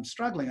 and I'm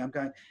struggling. I'm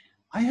going,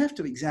 I have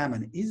to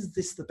examine, is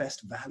this the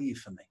best value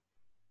for me?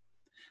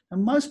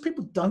 And most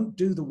people don't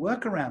do the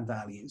work around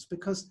values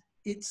because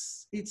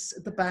it's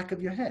at the back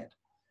of your head.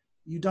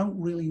 You don't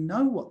really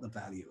know what the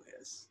value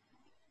is.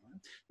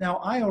 Now,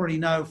 I already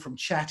know from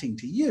chatting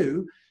to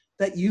you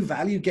that you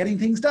value getting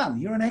things done.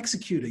 You're an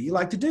executor. You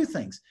like to do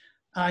things.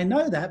 I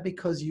know that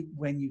because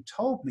when you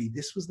told me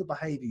this was the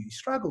behavior you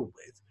struggled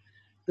with,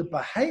 the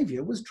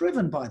behavior was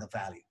driven by the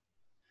value.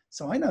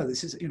 So I know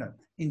this is,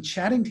 in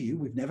chatting to you,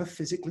 we've never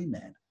physically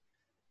met.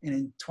 And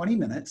in 20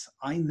 minutes,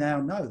 I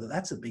now know that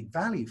that's a big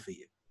value for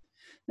you.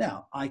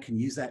 Now, I can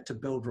use that to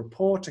build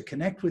rapport, to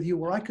connect with you,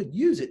 or I could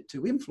use it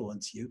to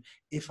influence you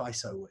if I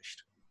so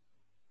wished.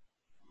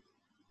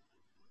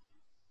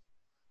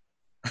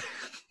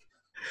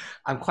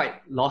 I'm quite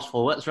lost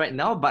for words right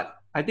now, but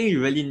I think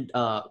you really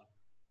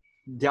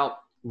dealt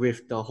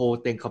with the whole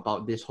thing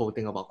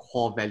about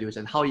core values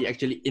and how it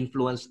actually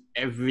influence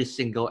every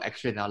single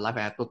action in our life.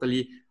 And I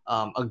totally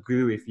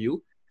agree with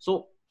you.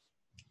 So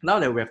now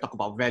that we have talked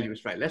about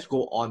values, right, let's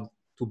go on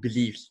to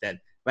beliefs then,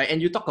 right?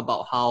 And you talk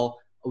about how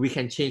we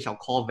can change our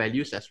core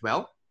values as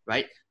well,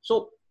 right?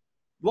 So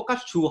walk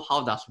us through,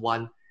 how does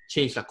one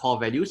change the core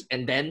values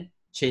and then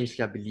change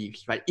their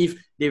beliefs, right? If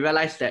they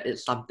realize that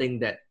it's something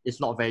that is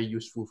not very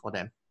useful for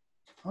them.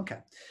 Okay.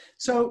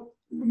 So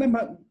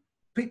remember,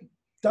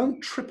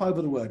 don't trip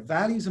over the word.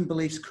 Values and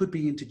beliefs could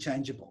be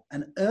interchangeable.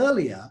 And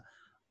earlier,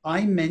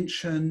 I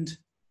mentioned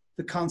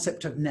the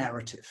concept of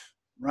narrative,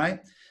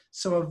 right?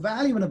 So a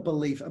value and a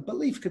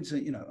belief could say,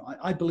 you know,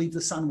 I believe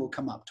the sun will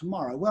come up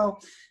tomorrow. Well,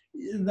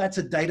 that's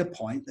a data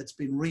point that's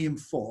been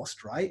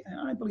reinforced, right?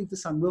 And I believe the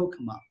sun will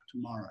come up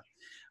tomorrow.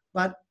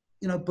 But,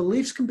 you know,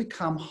 beliefs can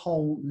become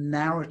whole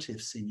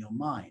narratives in your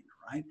mind,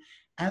 right?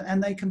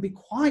 And they can be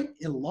quite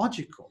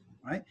illogical,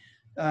 right?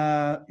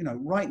 You know,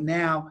 right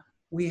now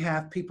we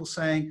have people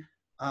saying,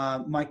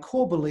 my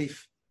core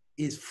belief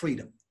is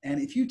freedom. And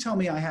if you tell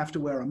me I have to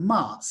wear a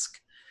mask,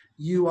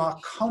 you are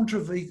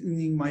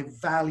contravening my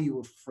value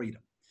of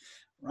freedom,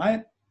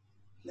 right?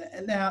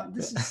 Now,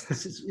 this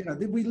is, you know,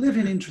 we live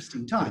in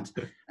interesting times.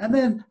 And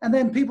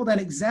then people then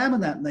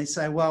examine that and they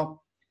say,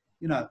 well,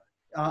 you know,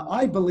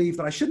 I believe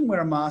that I shouldn't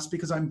wear a mask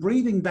because I'm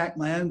breathing back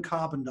my own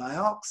carbon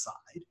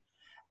dioxide.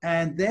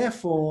 And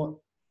therefore,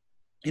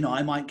 you know,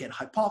 I might get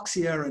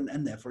hypoxia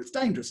and therefore it's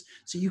dangerous.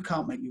 So you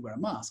can't make me wear a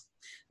mask.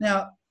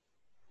 Now,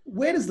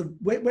 where does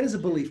the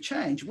belief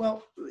change?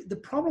 Well, the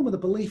problem with the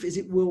belief is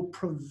it will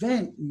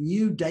prevent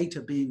new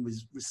data being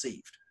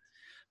received,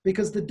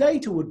 because the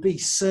data would be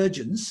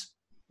surgeons,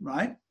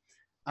 right?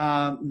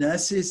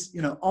 Nurses,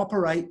 you know,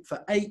 operate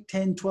for 8,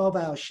 10,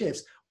 12-hour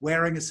shifts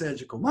wearing a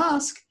surgical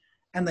mask,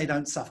 and they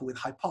don't suffer with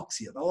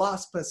hypoxia. The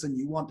last person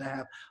you want to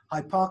have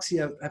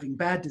hypoxia, having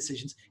bad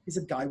decisions, is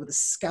a guy with a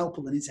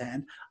scalpel in his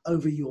hand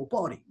over your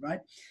body, right?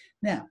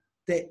 Now,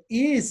 there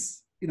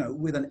is, you know,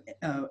 with an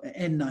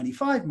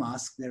N95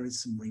 mask, there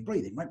is some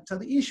rebreathing, right? So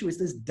the issue is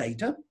there's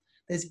data,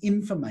 there's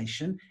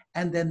information,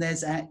 and then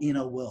there's our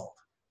inner world.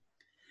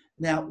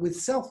 Now, with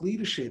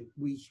self-leadership,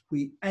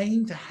 we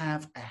aim to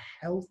have a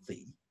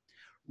healthy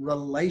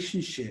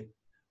relationship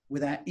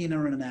with our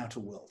inner and outer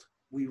world.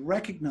 We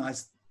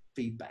recognize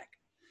feedback,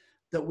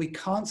 that we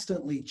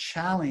constantly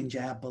challenge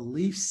our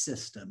belief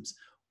systems,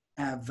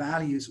 our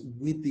values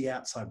with the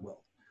outside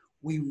world.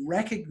 We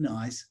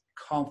recognize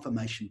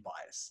confirmation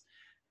bias,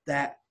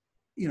 that,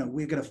 you know,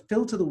 we're going to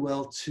filter the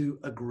world to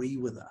agree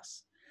with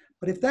us.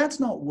 But if that's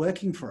not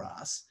working for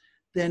us,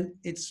 then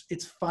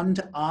it's fun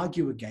to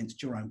argue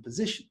against your own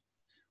position.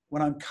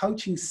 When I'm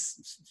coaching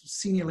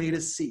senior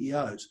leaders,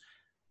 CEOs,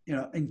 you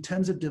know, in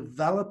terms of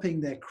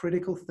developing their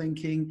critical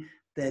thinking,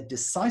 their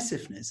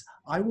decisiveness,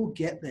 I will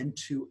get them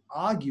to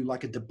argue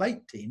like a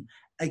debate team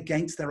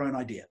against their own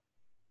idea,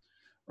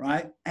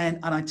 right? And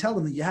I tell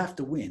them that you have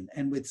to win.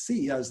 And with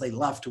CEOs, they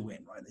love to win,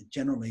 right? They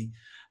generally,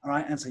 all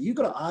right? And so you've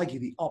got to argue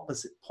the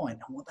opposite point.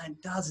 And what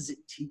that does is it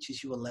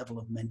teaches you a level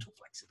of mental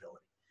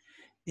flexibility.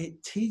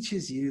 It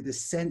teaches you the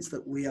sense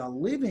that we are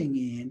living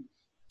in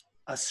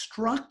a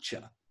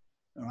structure,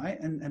 all right?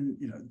 And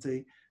you know,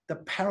 the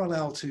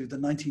parallel to the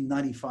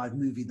 1995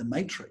 movie, The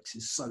Matrix,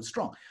 is so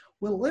strong.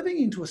 We're living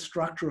into a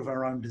structure of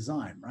our own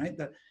design, right?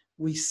 That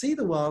we see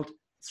the world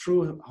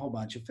through a whole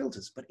bunch of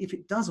filters. But if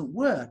it doesn't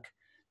work,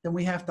 then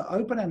we have to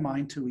open our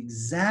mind to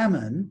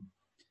examine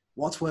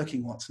what's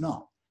working, what's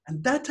not.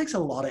 And that takes a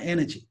lot of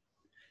energy.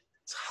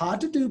 It's hard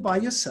to do by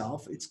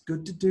yourself. It's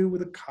good to do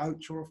with a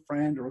coach or a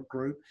friend or a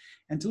group,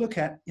 and to look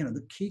at, you know,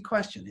 the key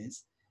question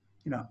is,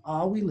 you know,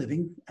 are we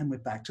living, and we're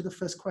back to the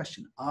first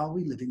question, are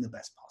we living the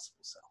best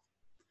possible self?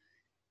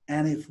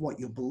 And if what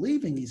you're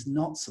believing is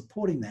not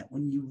supporting that,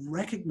 when you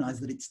recognize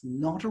that it's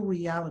not a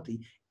reality,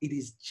 it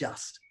is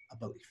just a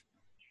belief.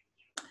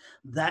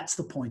 That's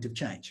the point of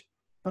change.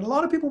 But a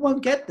lot of people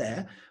won't get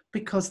there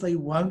because they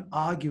won't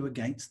argue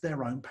against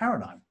their own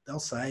paradigm. They'll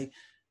say,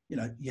 you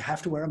know, you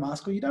have to wear a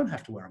mask or you don't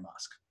have to wear a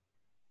mask.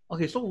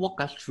 Okay, so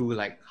walk us through,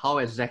 like, how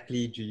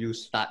exactly do you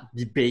start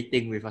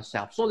debating with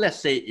yourself? So let's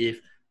say if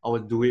I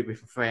would do it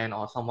with a friend,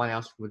 or someone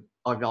else would,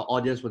 or your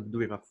audience would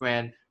do it with a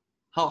friend,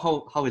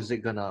 how is it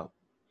gonna,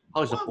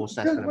 how is the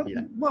process going to be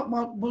like?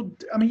 Well,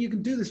 I mean, you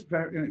can do this you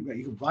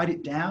can write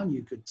it down,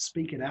 you could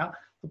speak it out.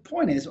 The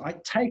point is,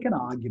 right, take an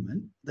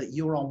argument that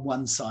you're on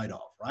one side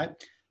of, right?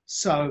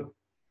 So,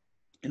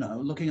 you know,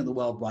 looking at the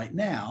world right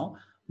now,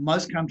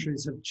 most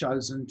countries have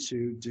chosen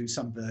to do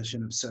some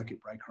version of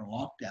circuit breaker and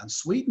lockdown.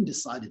 Sweden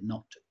decided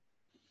not to,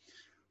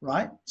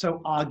 right?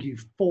 So argue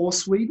for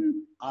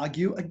Sweden,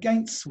 argue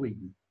against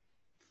Sweden,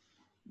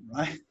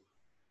 right?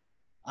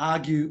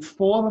 Argue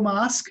for the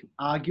mask,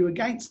 argue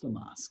against the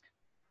mask.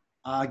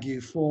 Argue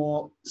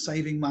for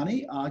saving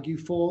money, argue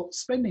for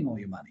spending all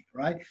your money,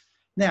 right?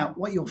 Now,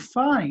 what you'll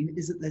find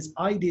is that there's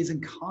ideas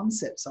and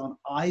concepts on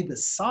either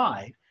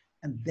side,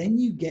 and then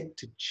you get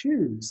to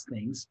choose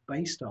things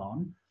based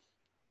on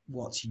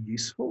what's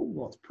useful,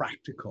 what's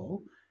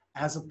practical,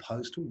 as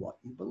opposed to what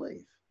you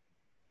believe.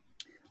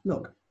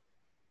 Look,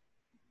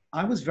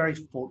 I was very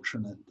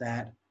fortunate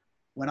that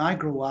when I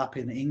grew up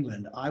in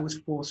England, I was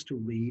forced to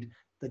read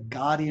the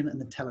Guardian and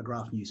the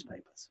Telegraph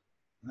newspapers,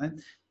 right?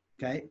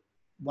 Okay.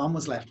 One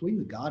was left-wing,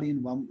 the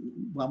Guardian, one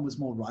was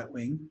more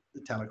right-wing, the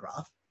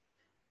Telegraph.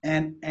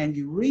 And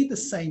you read the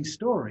same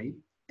story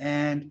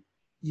and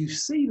you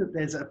see that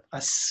there's a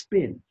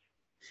spin.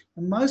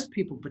 And most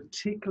people,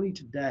 particularly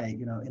today,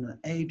 you know, in an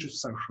age of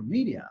social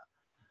media,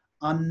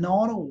 are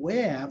not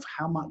aware of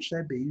how much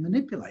they're being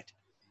manipulated.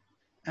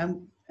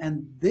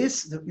 And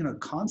this, you know,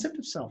 concept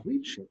of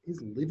self-leadership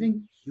is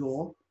living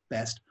your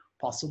best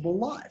possible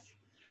life.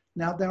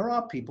 Now, there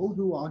are people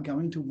who are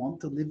going to want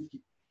to live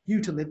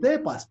you to live their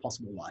best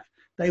possible life.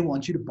 They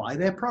want you to buy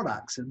their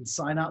products and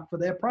sign up for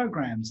their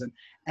programs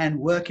and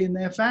work in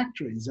their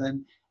factories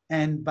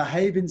and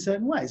behave in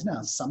certain ways.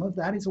 Now, some of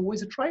that is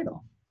always a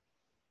trade-off.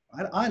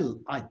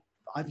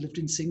 I've lived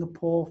in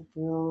Singapore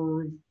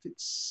for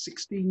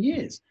 16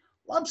 years.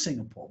 Love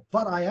Singapore,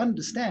 but I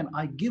understand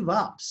I give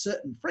up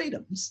certain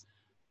freedoms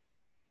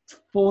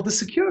for the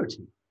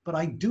security, but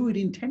I do it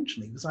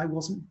intentionally because I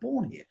wasn't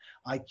born here.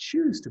 I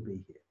choose to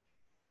be here,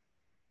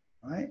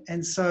 right?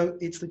 And so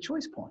it's the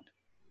choice point.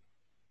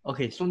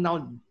 Okay, so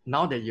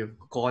now that you've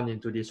gone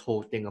into this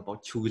whole thing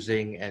about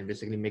choosing and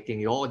basically making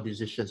your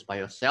decisions by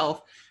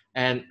yourself,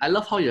 and I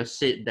love how you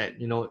said that,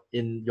 you know,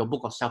 in your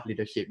book of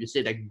self-leadership, you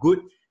said that good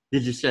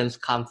decisions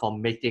come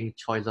from making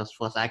choices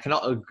first. I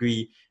cannot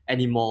agree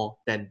any more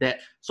than that.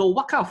 So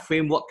what kind of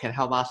framework can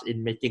help us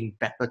in making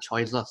better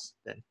choices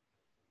then?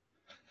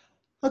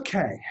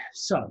 Okay,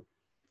 so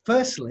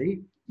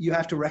firstly, you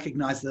have to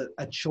recognize that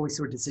a choice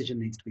or a decision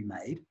needs to be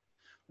made,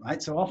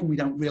 right? So often we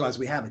don't realize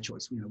we have a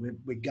choice. You know,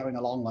 we're going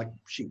along like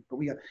sheep, but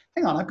we go,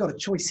 hang on, I've got a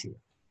choice here,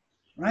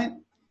 right?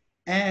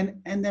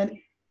 And then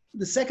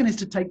the second is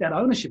to take that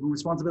ownership and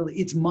responsibility.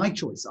 It's my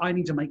choice. I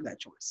need to make that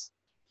choice,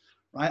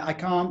 right? I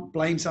can't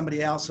blame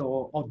somebody else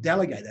or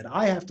delegate that.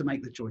 I have to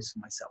make the choice for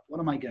myself. What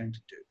am I going to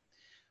do,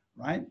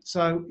 right?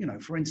 So, you know,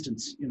 for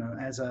instance, you know,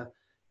 as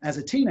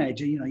a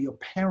teenager, you know, your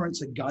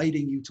parents are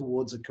guiding you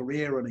towards a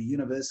career and a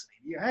university.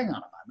 You hang on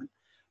a moment.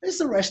 This is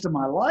the rest of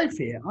my life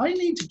here. I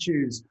need to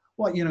choose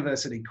what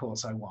university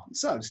course I want.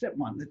 So step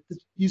one,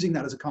 using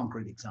that as a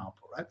concrete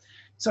example, right?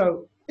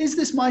 So is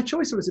this my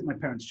choice or is it my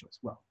parents' choice?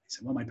 Well, they say,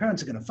 well, my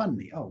parents are going to fund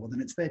me. Oh, well,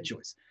 then it's their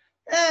choice.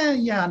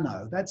 Yeah,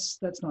 no, that's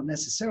not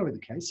necessarily the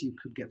case. You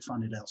could get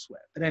funded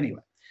elsewhere. But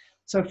anyway,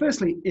 so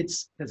firstly,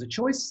 there's a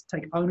choice.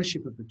 Take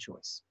ownership of the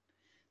choice.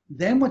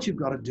 Then what you've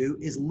got to do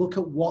is look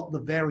at what the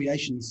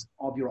variations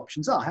of your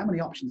options are. How many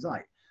options are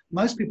you?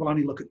 Most people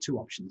only look at 2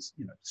 options,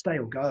 you know, stay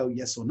or go,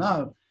 yes or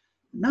no.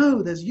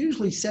 No, there's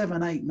usually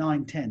 7, 8,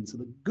 9, 10. So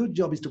the good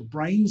job is to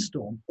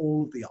brainstorm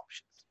all of the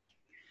options.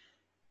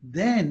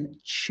 Then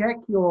check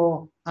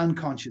your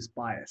unconscious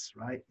bias,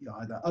 right? You're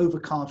either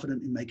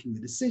overconfident in making the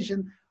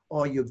decision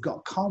or you've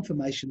got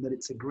confirmation that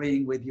it's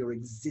agreeing with your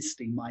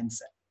existing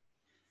mindset.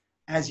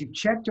 As you've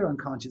checked your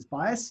unconscious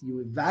bias, you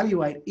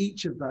evaluate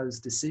each of those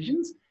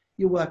decisions.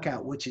 You work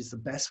out which is the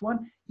best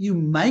one. You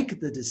make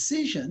the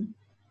decision,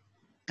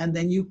 and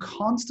then you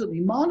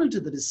constantly monitor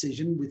the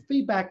decision with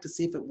feedback to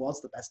see if it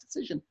was the best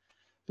decision.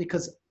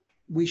 Because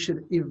we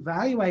should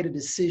evaluate a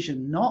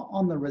decision not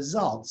on the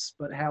results,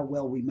 but how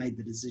well we made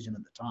the decision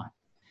at the time.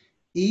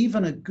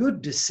 Even a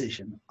good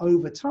decision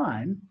over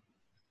time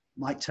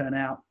might turn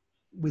out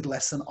with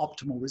less than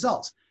optimal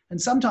results. And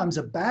sometimes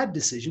a bad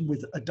decision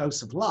with a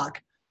dose of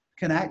luck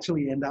can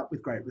actually end up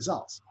with great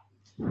results.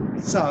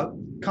 So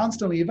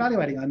constantly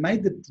evaluating, I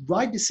made the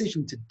right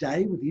decision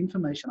today with the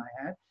information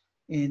I had.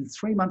 In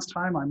 3 months'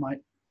 time, I might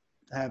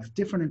have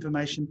different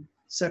information,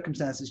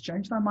 circumstances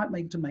change, and I might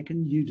make a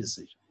new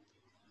decision.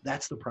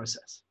 That's the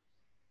process.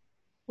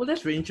 Well,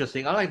 that's very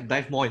interesting. I'd like to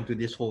dive more into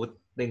this whole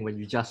thing when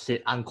you just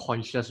said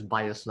unconscious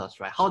biasness,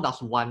 right? How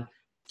does one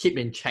keep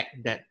in check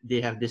that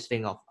they have this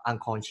thing of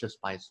unconscious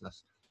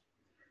biasness?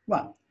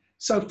 Well,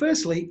 so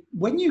firstly,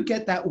 when you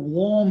get that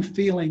warm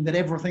feeling that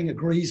everything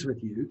agrees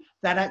with you,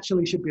 that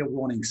actually should be a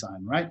warning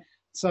sign, right?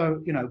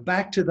 So, you know,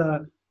 back to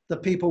the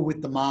people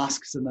with the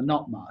masks and the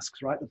not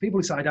masks, right? The people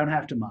who say, I don't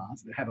have to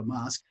have a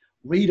mask,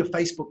 read a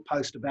Facebook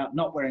post about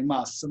not wearing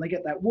masks and they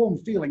get that warm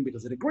feeling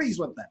because it agrees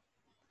with them,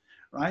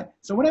 right?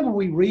 So whenever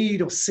we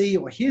read or see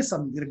or hear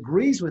something that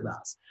agrees with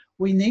us,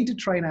 we need to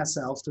train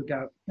ourselves to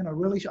go, you know,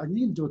 really, I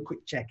need to do a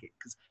quick check-in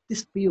because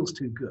this feels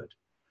too good,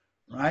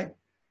 right?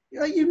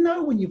 You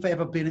know when you've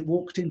ever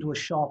walked into a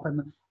shop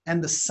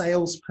and the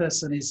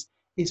salesperson is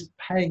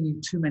paying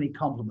you too many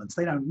compliments.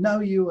 They don't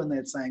know you and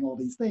they're saying all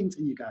these things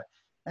and you go,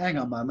 hang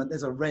on a moment,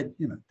 there's a red,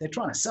 you know, they're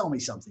trying to sell me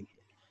something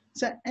here.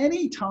 So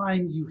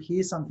anytime you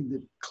hear something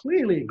that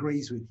clearly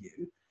agrees with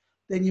you,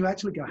 then you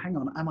actually go, hang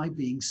on, am I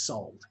being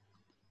sold?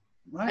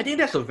 Right? I think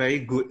that's a very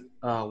good,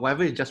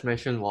 whatever you just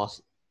mentioned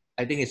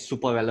I think it's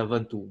super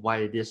relevant to why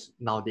it is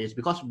nowadays,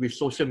 because with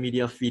social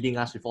media feeding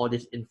us with all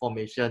this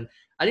information,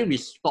 I think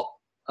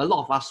a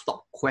lot of us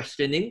stop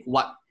questioning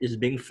what is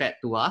being fed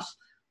to us,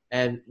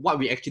 and what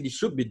we actually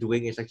should be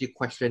doing is actually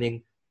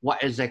questioning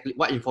what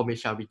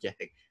information are we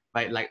getting,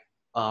 right? Like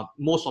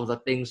most of the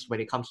things when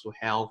it comes to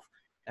health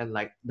and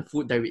like the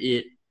food that we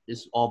eat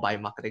is all by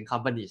marketing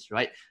companies,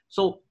 right?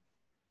 So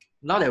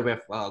now that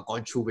we've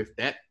gone through with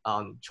that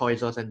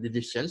choices and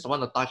decisions, I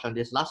want to touch on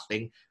this last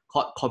thing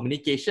called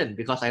communication,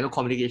 because I know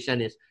communication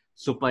is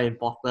super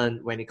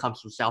important when it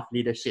comes to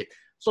self-leadership.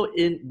 So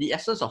in the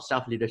essence of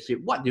self-leadership,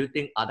 what do you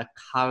think are the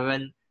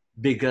current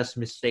biggest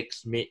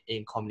mistakes made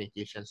in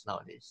communications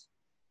nowadays?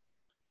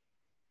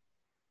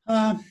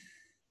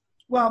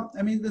 Well,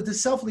 I mean, the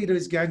self-leader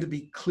is going to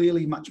be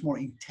clearly much more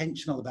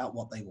intentional about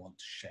what they want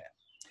to share.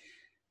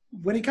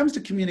 When it comes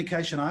to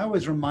communication, I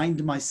always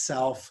remind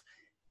myself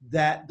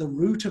that the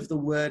root of the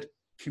word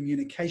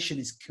communication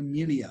is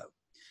communio,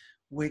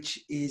 which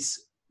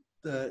is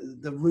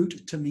the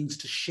root to means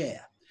to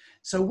share.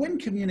 So when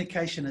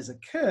communication has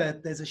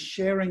occurred, there's a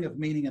sharing of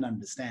meaning and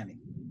understanding.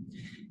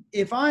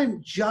 If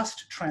I'm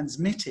just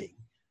transmitting,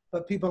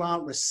 but people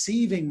aren't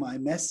receiving my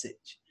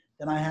message,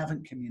 then I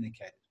haven't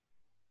communicated.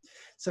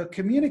 So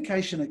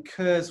communication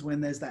occurs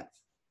when there's that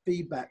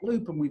feedback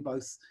loop and we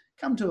both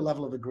come to a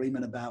level of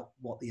agreement about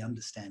what the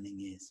understanding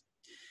is.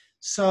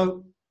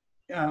 So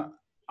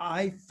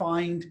I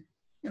find,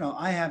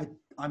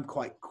 I'm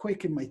quite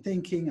quick in my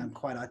thinking. I'm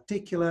quite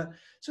articulate.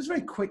 So it's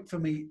very quick for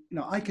me.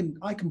 I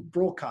can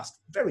broadcast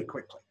very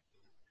quickly.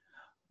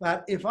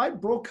 But if I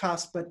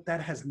broadcast, but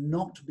that has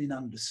not been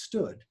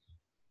understood,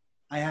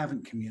 I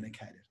haven't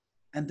communicated.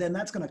 And then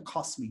that's going to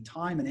cost me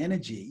time and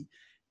energy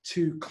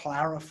to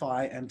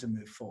clarify and to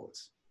move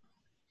forwards.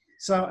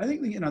 So I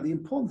think the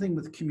important thing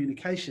with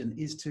communication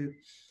is to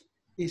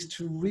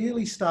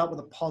really start with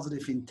a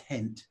positive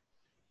intent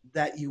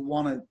that you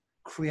want to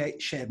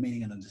create shared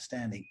meaning and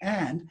understanding,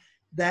 and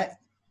that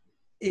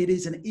it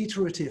is an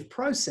iterative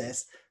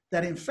process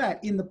that, in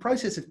fact, in the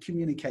process of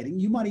communicating,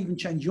 you might even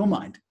change your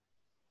mind,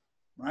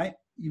 right?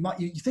 You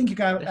think you're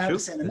going out to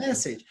send a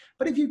message,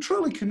 but if you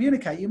truly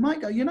communicate, you might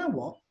go, you know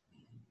what?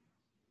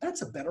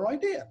 That's a better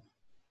idea.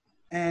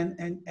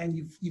 And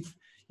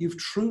you've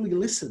truly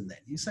listened then.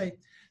 You say,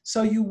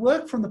 so you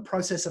work from the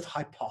process of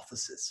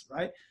hypothesis,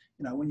 right?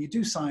 When you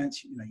do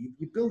science,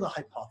 you build a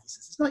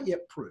hypothesis. It's not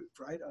yet proved,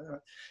 right?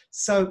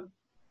 So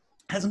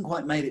hasn't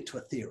quite made it to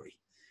a theory.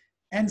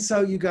 And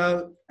so you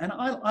go, and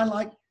I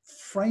like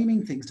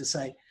framing things to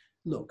say,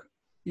 look,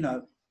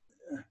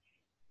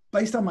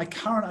 based on my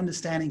current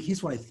understanding,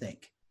 here's what I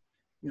think.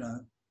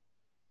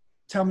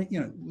 Tell me,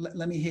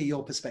 let me hear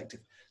your perspective.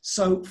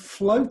 So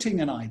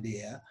floating an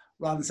idea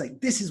rather than saying,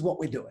 this is what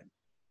we're doing,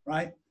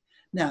 right?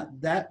 Now,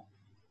 that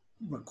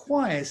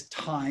requires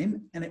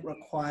time, and it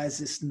requires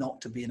this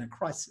not to be in a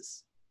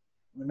crisis.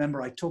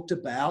 Remember, I talked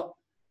about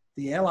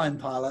the airline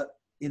pilot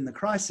in the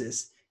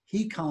crisis.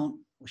 He can't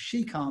or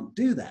she can't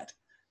do that.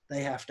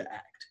 They have to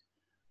act.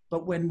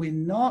 But when we're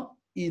not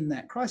in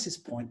that crisis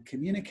point,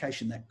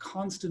 communication, that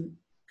constant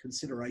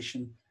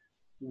consideration,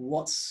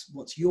 what's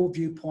your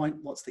viewpoint,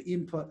 what's the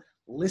input,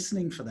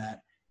 listening for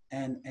that,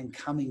 and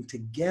coming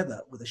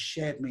together with a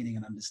shared meaning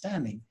and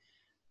understanding,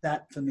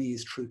 that for me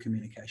is true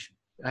communication.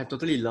 I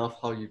totally love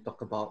how you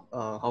talk about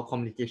how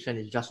communication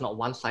is just not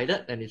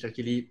one-sided, and it's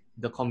actually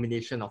the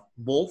combination of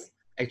both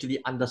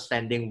actually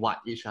understanding what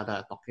each other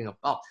are talking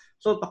about.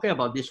 So talking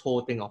about this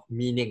whole thing of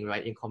meaning,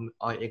 right, in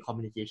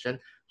communication,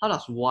 how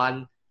does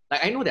one,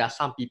 like, I know there are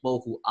some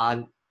people who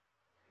aren't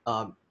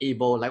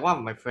able, like one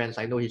of my friends,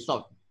 I know it's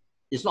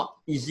not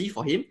easy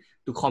for him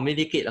to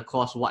communicate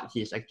across what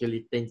he's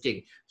actually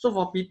thinking. So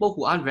for people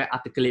who aren't very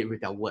articulate with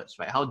their words,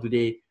 right, how do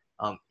they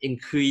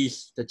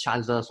increase the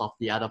chances of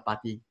the other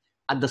party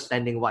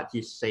understanding what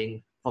he's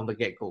saying from the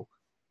get-go?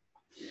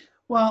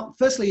 Well,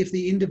 firstly, if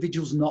the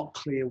individual's not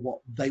clear what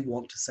they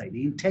want to say,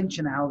 the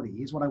intentionality,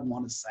 here's what I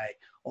want to say,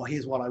 or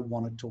here's what I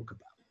want to talk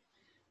about.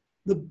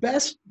 The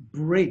best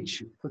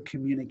bridge for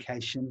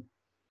communication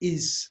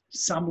is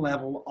some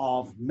level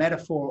of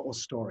metaphor or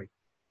story,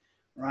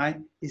 right?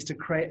 Is to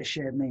create a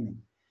shared meaning.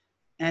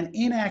 And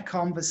in our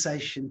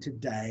conversation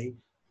today,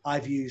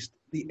 I've used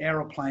the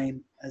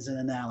aeroplane as an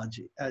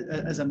analogy,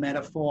 as a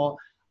metaphor.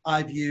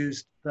 I've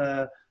used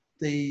the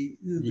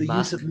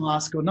use of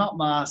mask or not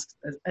masked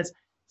as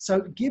so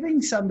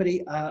giving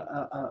somebody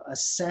a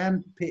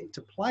sand pit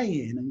to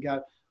play in and go,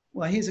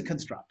 well, here's a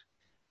construct.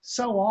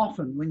 So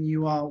often when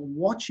you are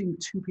watching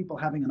two people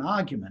having an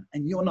argument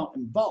and you're not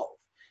involved,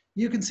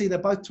 you can see they're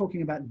both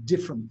talking about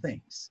different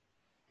things.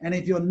 And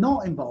if you're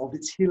not involved,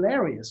 it's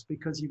hilarious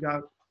because you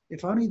go,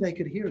 if only they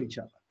could hear each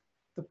other.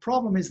 The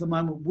problem is the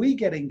moment we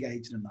get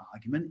engaged in an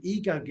argument,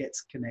 ego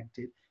gets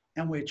connected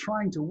and we're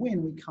trying to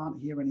win, we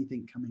can't hear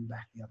anything coming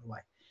back the other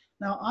way.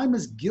 Now, I'm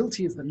as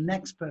guilty as the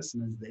next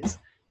person as this.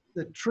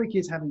 The trick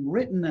is, having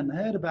written and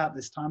heard about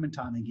this time and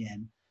time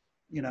again,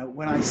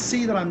 when I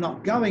see that I'm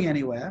not going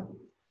anywhere,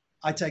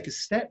 I take a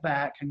step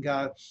back and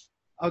go,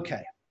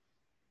 okay,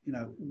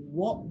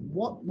 what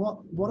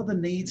are the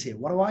needs here?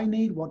 What do I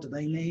need? What do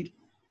they need?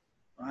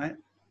 Right?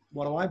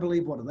 What do I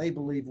believe? What do they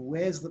believe?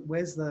 Where's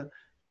the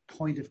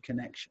point of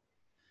connection?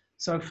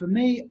 So for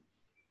me,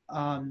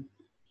 I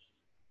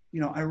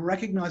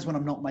recognize when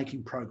I'm not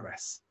making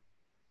progress,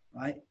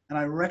 right? And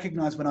I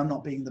recognize when I'm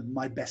not being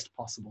my best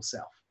possible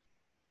self.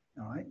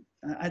 All right.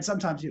 And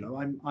sometimes,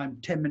 I'm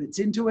 10 minutes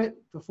into it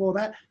before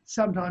that.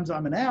 Sometimes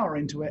I'm an hour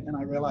into it and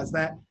I realize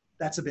that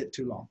that's a bit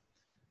too long.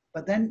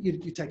 But then you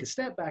take a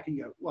step back and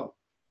you go, well,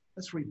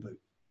 let's reboot.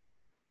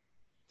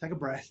 Take a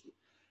breath.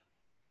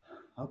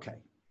 Okay.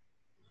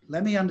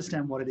 Let me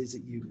understand what it is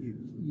that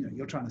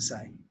you're trying to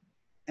say.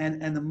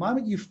 And the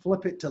moment you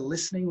flip it to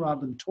listening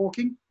rather than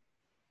talking,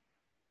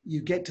 you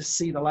get to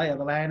see the lay of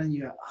the land and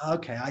you go,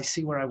 okay, I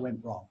see where I went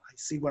wrong. I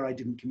see where I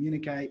didn't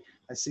communicate.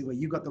 I see where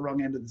you got the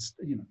wrong end of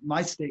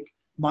my stick,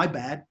 my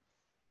bad.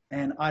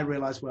 And I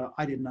realized,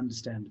 I didn't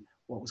understand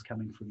what was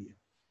coming from you.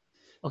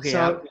 Okay.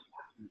 So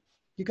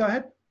you go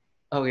ahead.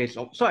 Okay,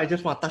 so I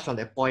just want to touch on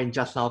that point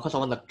just now because I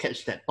want to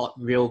catch that thought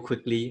real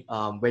quickly.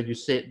 When you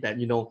said that,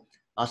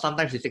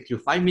 sometimes it takes you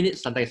 5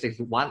 minutes, sometimes it takes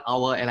you 1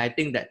 hour, and I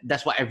think that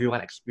that's what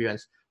everyone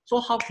experiences. So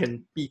how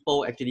can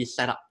people actually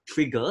set up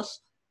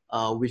triggers,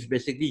 which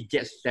basically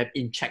gets them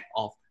in check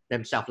of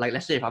themselves? Like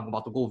let's say if I'm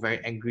about to go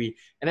very angry,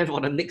 and then for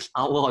the next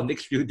hour or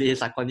next few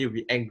days, I continue to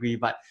be angry,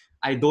 but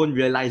I don't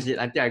realize it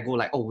until I go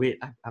like, oh wait,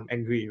 I'm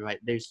angry, right?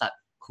 Then you start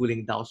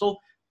cooling down. So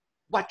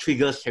what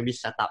triggers can we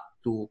set up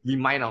to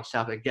remind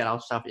ourselves and get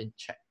ourselves in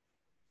check?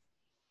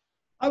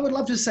 I would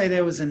love to say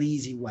there was an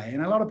easy way,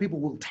 and a lot of people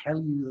will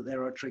tell you that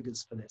there are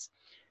triggers for this.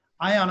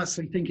 I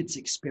honestly think it's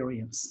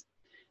experience.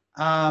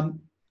 Um,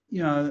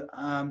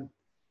 I'm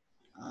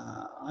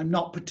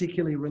not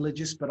particularly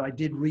religious, but I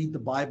did read the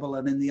Bible,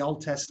 and in the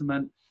Old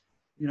Testament,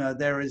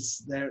 there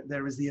is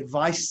the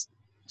advice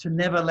to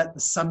never let the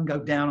sun go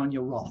down on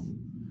your wrath,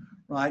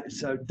 right?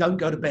 So don't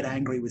go to bed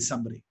angry with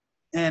somebody,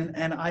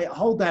 and I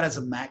hold that as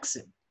a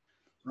maxim,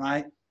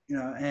 right?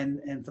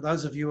 And for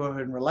those of you who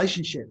are in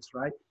relationships,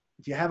 right?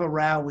 If you have a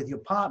row with your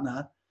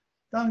partner,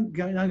 don't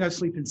go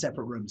sleep in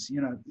separate rooms.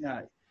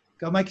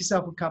 Go make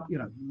yourself a cup.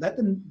 Let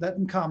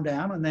them calm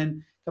down, and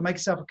then go make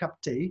yourself a cup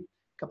of tea,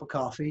 cup of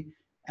coffee,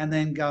 and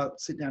then go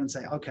sit down and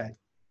say, okay,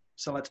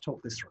 so let's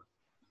talk this through,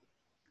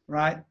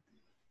 right?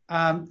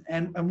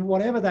 And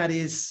whatever that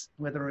is,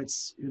 whether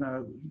it's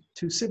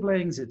two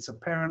siblings, it's a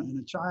parent and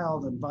a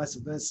child, and vice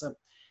versa.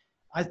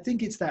 I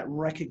think it's that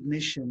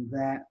recognition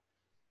that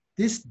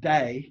this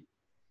day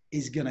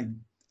is going to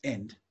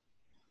end.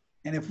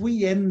 And if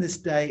we end this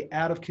day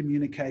out of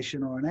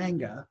communication or in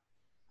anger,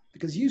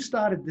 because you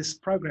started this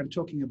program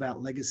talking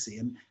about legacy,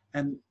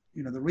 and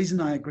the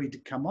reason I agreed to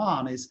come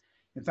on is,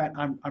 in fact,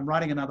 I'm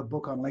writing another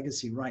book on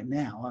legacy right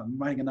now. I'm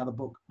writing another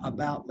book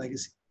about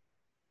legacy.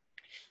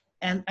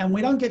 And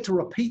we don't get to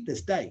repeat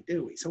this day,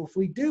 do we? So if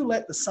we do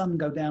let the sun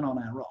go down on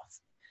our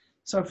wrath.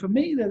 So for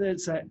me,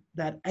 there's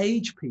that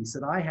age piece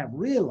that I have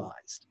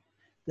realized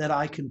that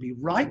I can be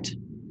right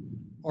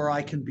or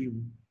I can be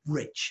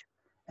rich.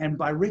 And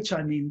by rich,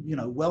 I mean,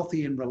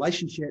 wealthy in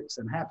relationships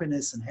and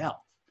happiness and health.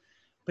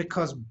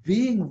 Because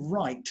being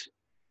right,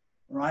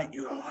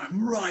 I'm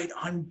right,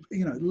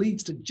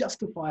 leads to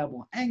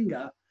justifiable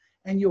anger.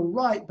 And you're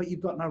right, but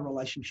you've got no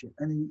relationship.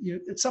 And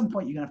at some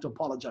point, you're going to have to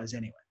apologize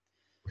anyway.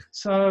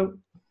 So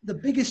the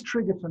biggest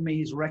trigger for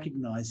me is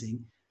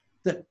recognizing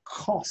the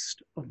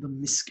cost of the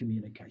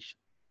miscommunication,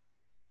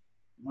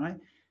 right?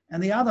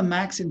 And the other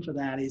maxim for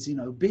that is,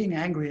 being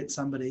angry at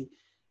somebody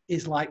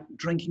is like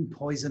drinking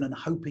poison and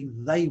hoping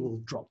they will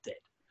drop dead,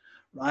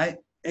 right?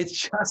 And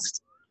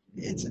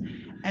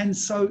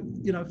so,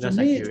 for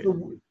me,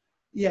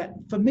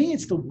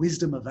 it's the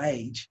wisdom of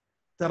age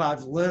that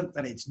I've learned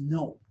that it's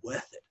not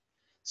worth it.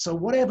 So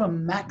whatever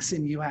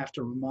maxim you have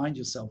to remind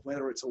yourself,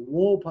 whether it's a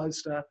wall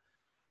poster,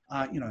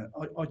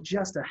 or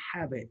just a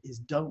habit, is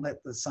don't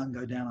let the sun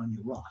go down on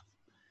your wrath,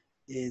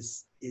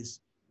 is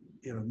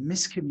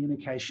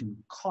miscommunication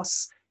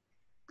costs.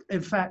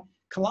 In fact,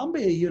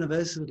 Columbia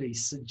University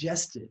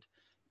suggested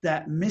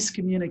that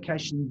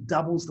miscommunication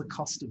doubles the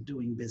cost of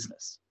doing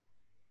business.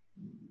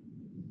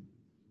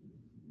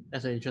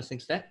 That's an interesting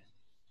stat.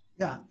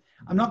 Yeah,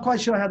 I'm not quite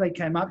sure how they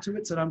came up to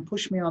it, so don't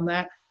push me on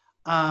that.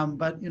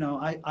 But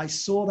I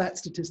saw that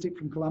statistic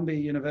from Columbia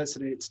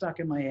University. It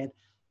stuck in my head.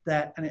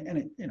 That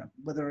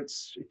whether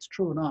it's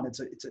true or not,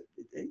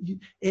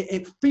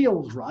 it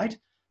feels right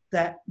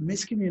that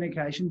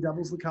miscommunication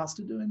doubles the cost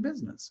of doing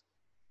business.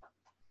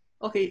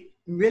 Okay,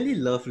 really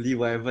lovely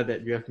whatever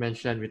that you have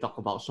mentioned. We talk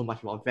about so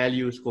much about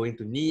values, going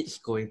to needs,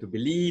 going to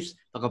beliefs,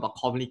 talk about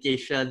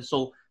communication.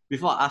 So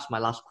before I ask my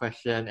last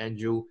question,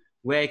 Andrew,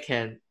 where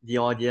can the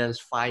audience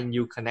find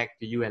you, connect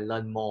to you, and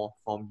learn more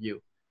from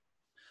you?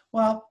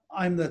 Well,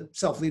 I'm the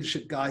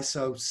self-leadership guy,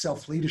 so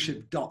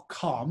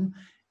selfleadership.com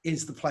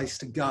is the place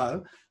to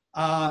go.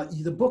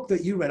 The book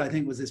that you read, I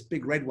think, was this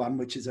big red one,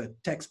 which is a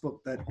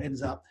textbook that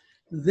ends up.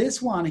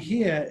 This one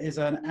here is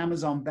an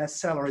Amazon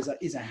bestseller,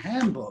 is a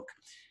handbook.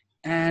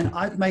 And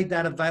I've made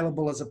that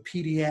available as a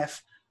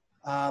PDF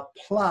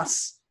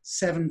plus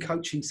 7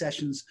 coaching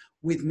sessions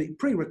with me,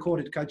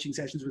 pre-recorded coaching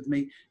sessions with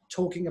me,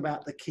 talking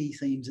about the key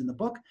themes in the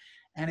book.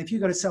 And if you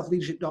go to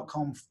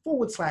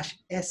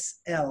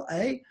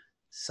selfleadership.com/SLA,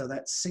 so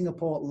that's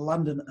Singapore,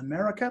 London,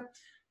 America,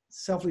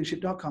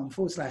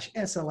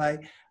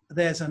 selfleadership.com/SLA,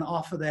 there's an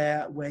offer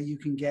there where you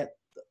can get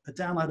a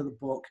download of the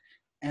book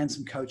and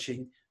some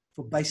coaching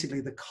for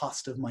basically the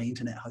cost of my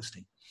internet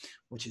hosting,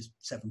 which is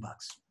 $7,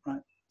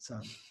 right? So.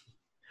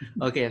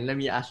 Okay, and let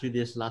me ask you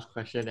this last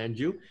question,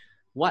 Andrew.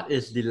 What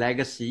is the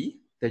legacy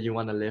that you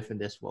want to leave in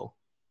this world?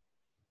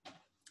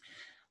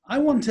 I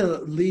want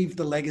to leave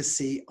the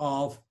legacy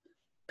of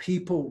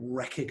people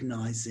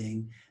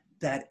recognizing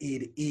that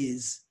it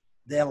is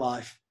their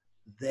life,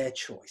 their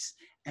choice,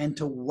 and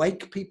to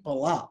wake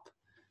people up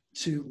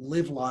to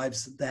live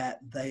lives that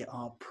they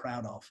are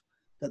proud of,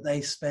 that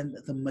they spend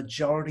the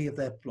majority of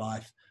their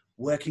life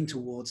working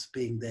towards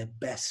being their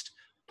best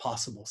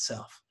possible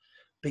self.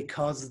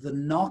 Because the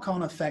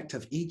knock-on effect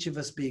of each of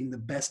us being the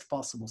best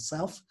possible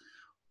self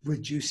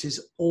reduces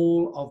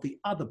all of the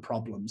other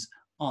problems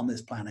on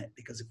this planet.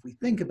 Because if we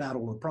think about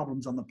all the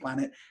problems on the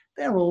planet,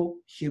 they're all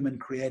human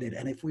created.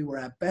 And if we were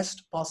our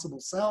best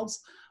possible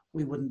selves,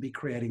 we wouldn't be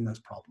creating those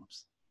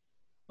problems.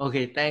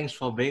 Okay, thanks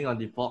for being on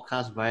the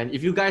podcast, Brian.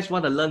 If you guys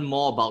want to learn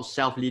more about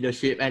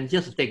self-leadership, and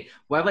here's the thing,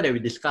 whatever that we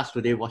discussed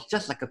today was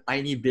just like a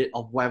tiny bit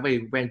of whatever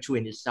he went through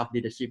in his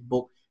self-leadership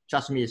book.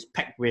 Trust me, it's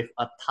packed with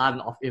a ton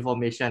of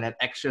information and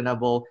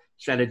actionable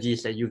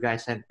strategies that you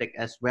guys can take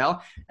as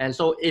well. And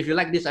so if you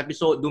like this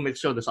episode, do make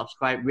sure to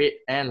subscribe, rate,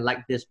 and like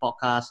this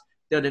podcast.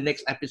 Till the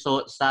next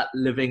episode, start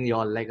living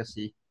your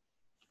legacy.